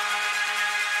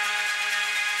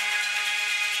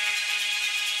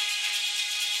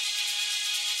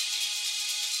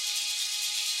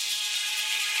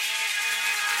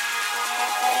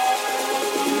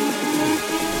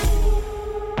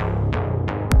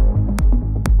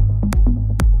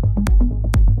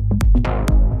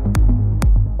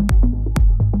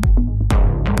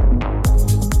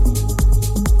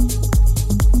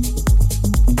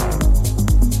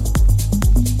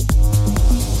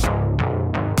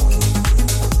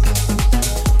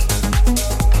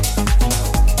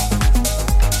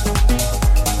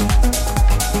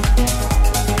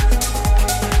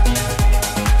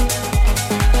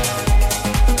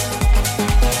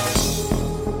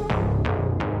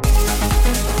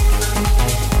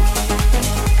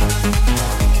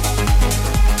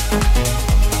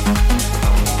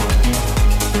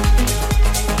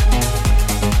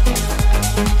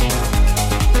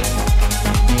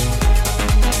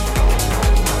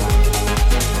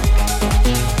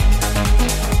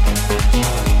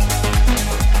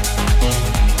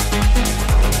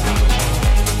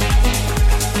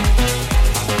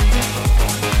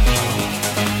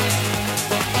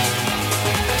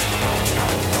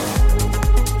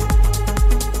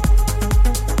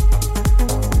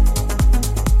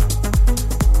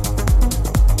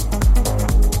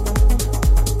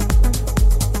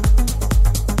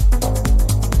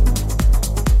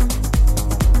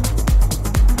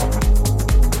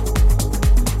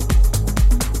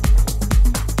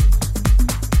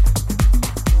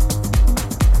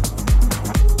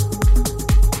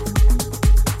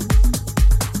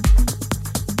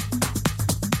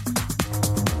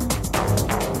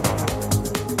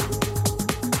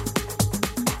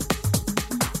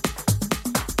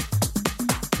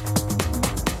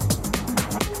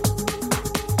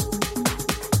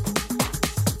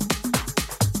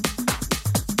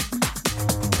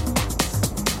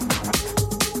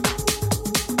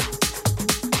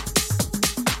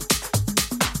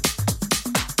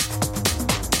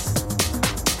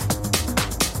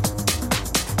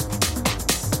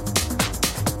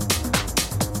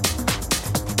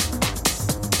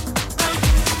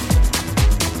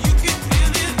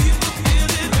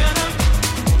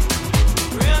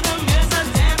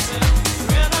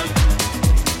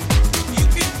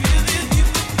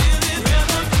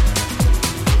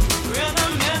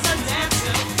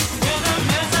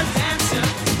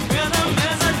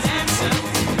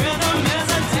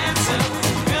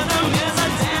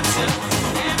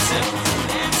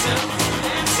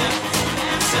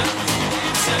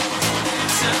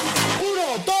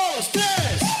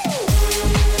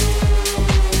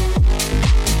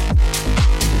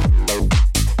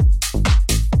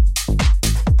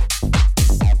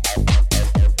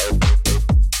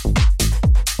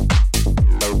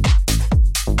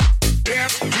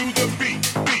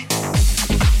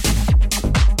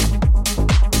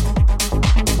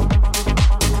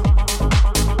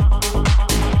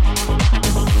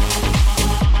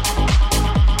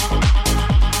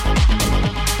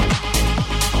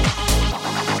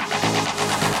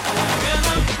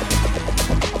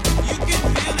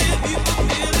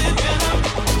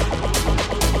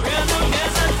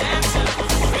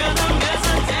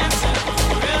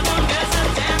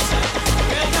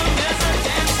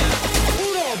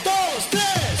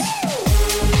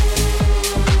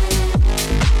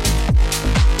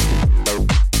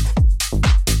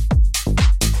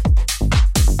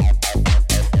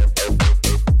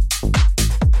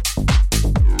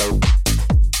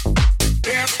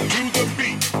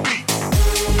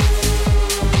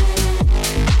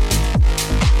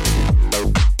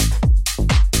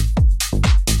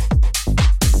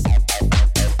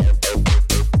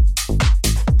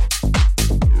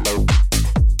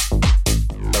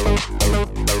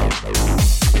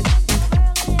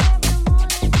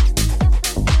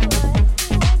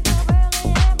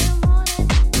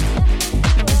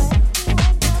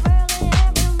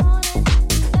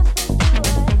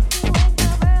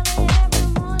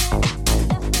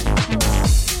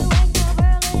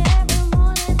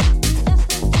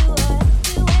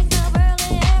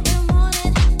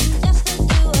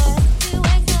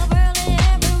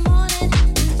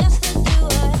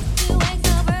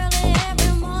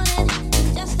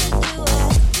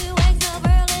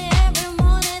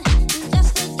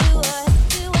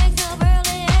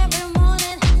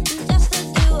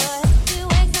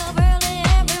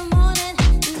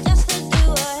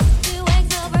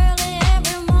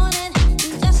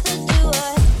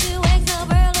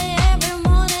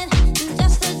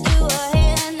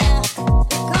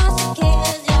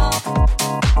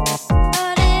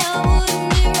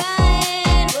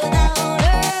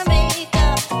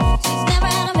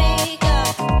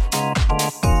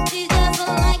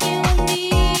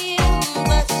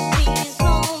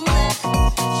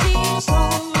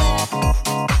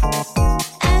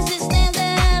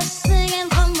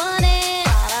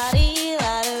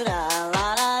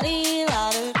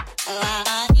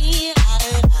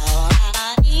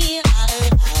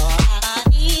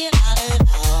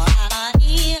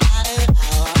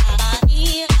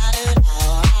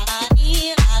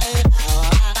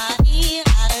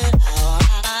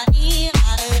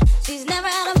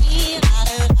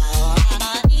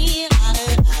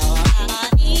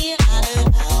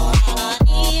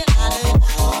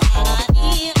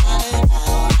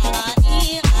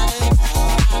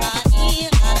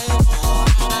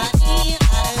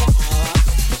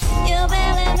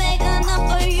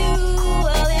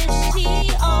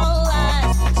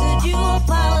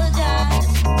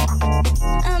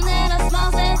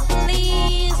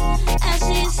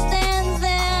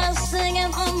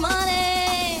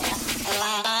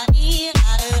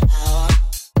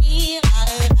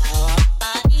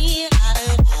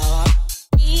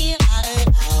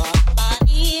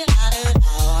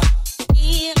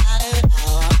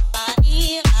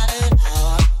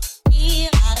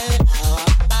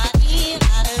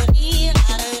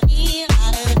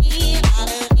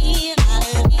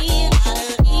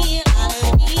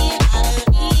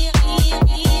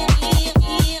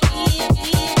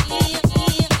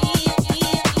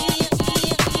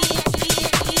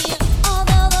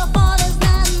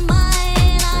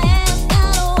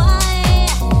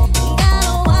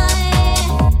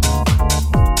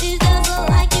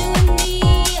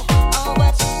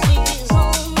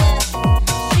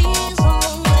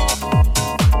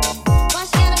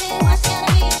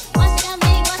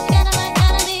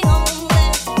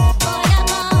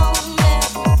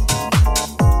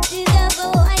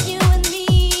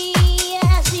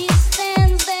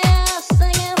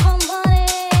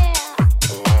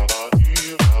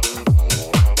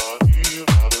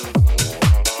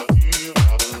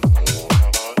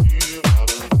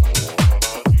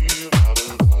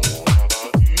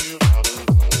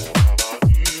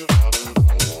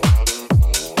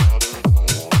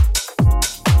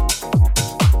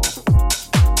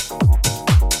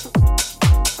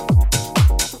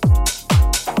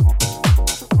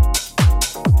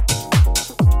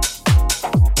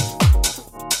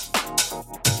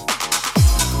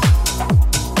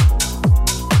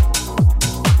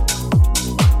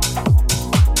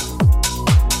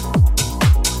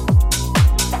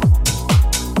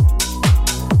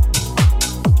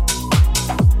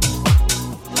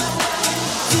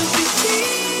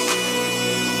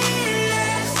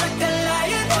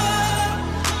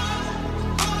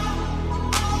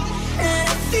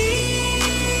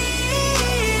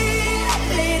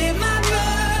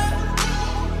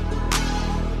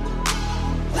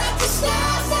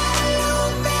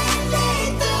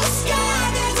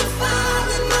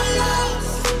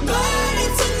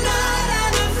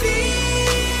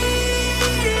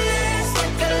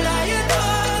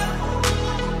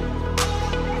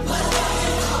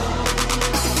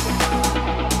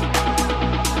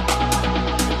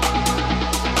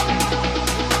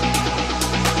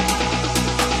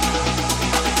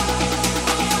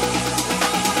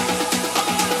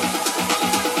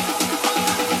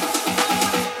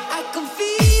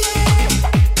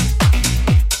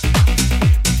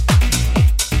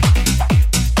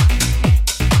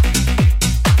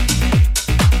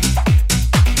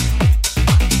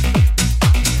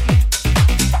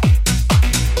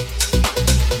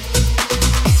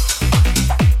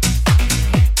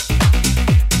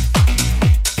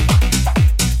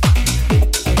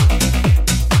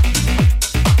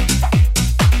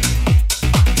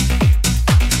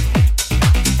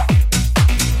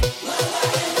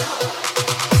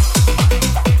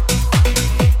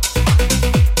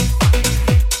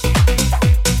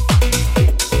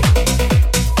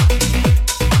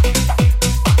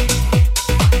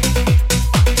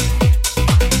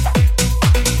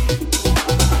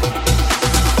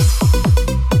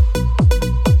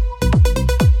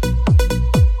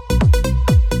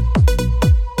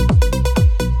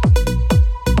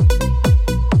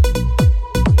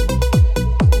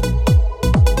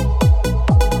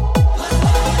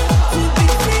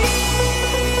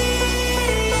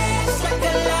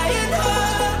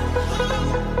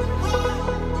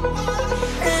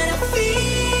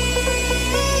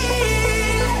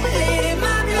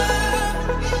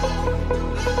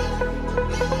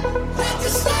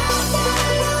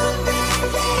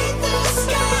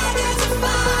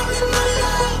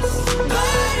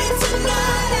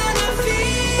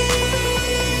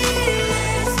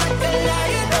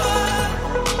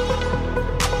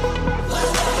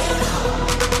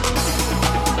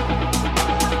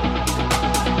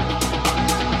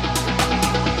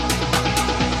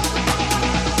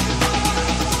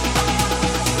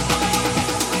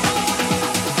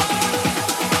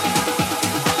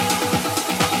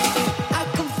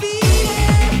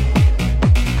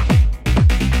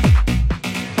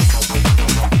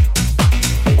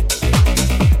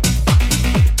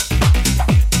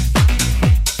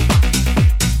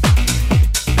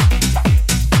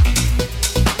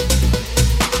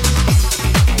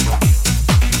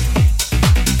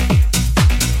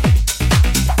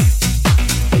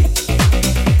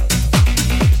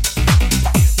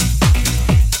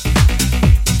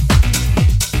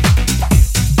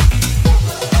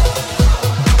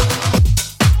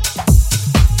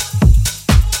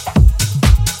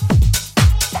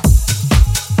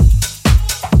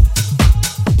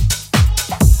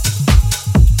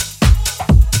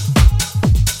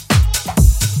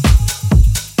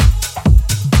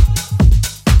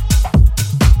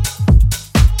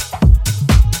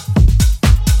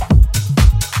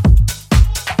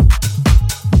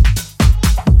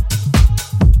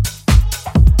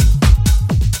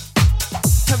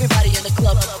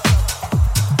club.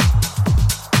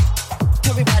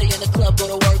 Everybody in the club go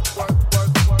to work, work,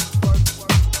 work, work,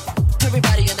 work.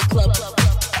 Everybody in the club.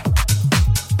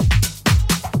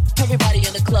 Everybody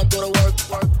in the club go to work,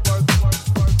 work, work, work,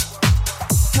 work.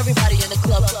 Everybody in the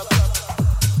club.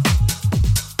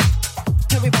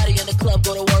 Everybody in the club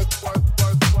go to work, work,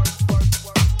 work, work, work,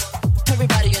 work.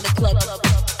 Everybody in the club.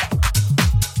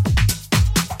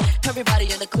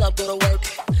 Everybody in the club go to work.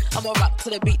 I'ma rock to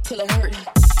the beat till it hurt.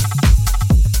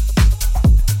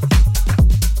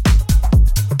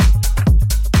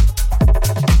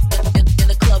 In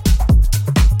the club.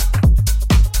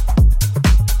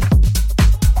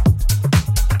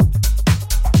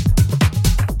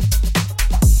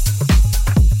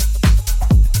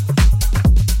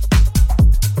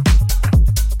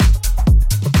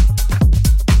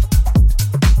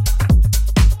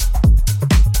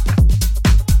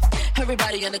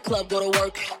 Everybody in the club go to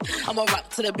work. I'ma rock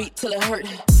to the beat till it hurt.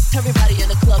 Everybody in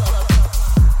the club.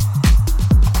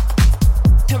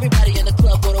 Everybody in the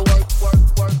club go to work, work,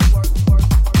 work, work, work,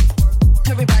 work.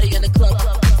 Everybody in the club.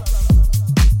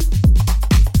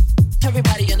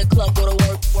 Everybody in the club go to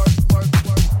work, work, work,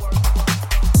 work, work.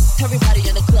 Everybody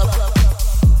in the club.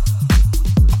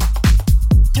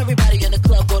 Everybody in the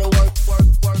club go to work, work,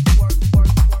 work, work,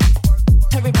 work,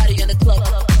 work. Everybody in the club.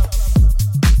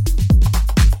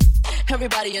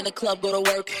 Everybody in the club go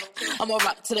to work. I'ma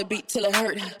rock to the beat till it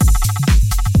hurt.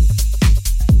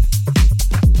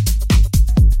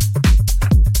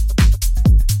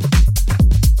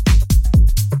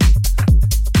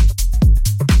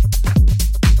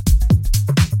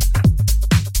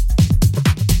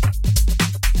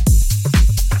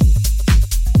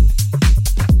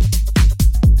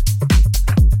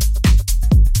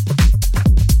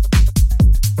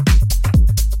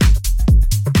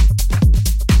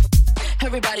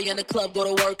 Everybody in the club go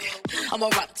to work. I'ma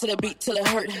rock to the beat till it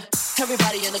hurt.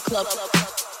 Everybody in the club.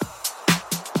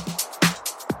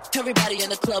 Everybody in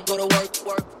the club go to work,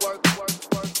 work, work, work,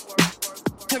 work,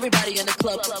 work. Everybody in the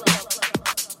club.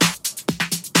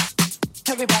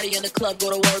 Everybody in the club go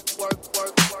to work, work,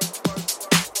 work, work,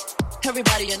 work.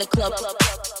 Everybody in the club.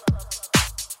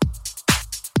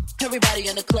 Everybody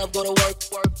in the club go to work,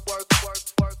 work, work, work.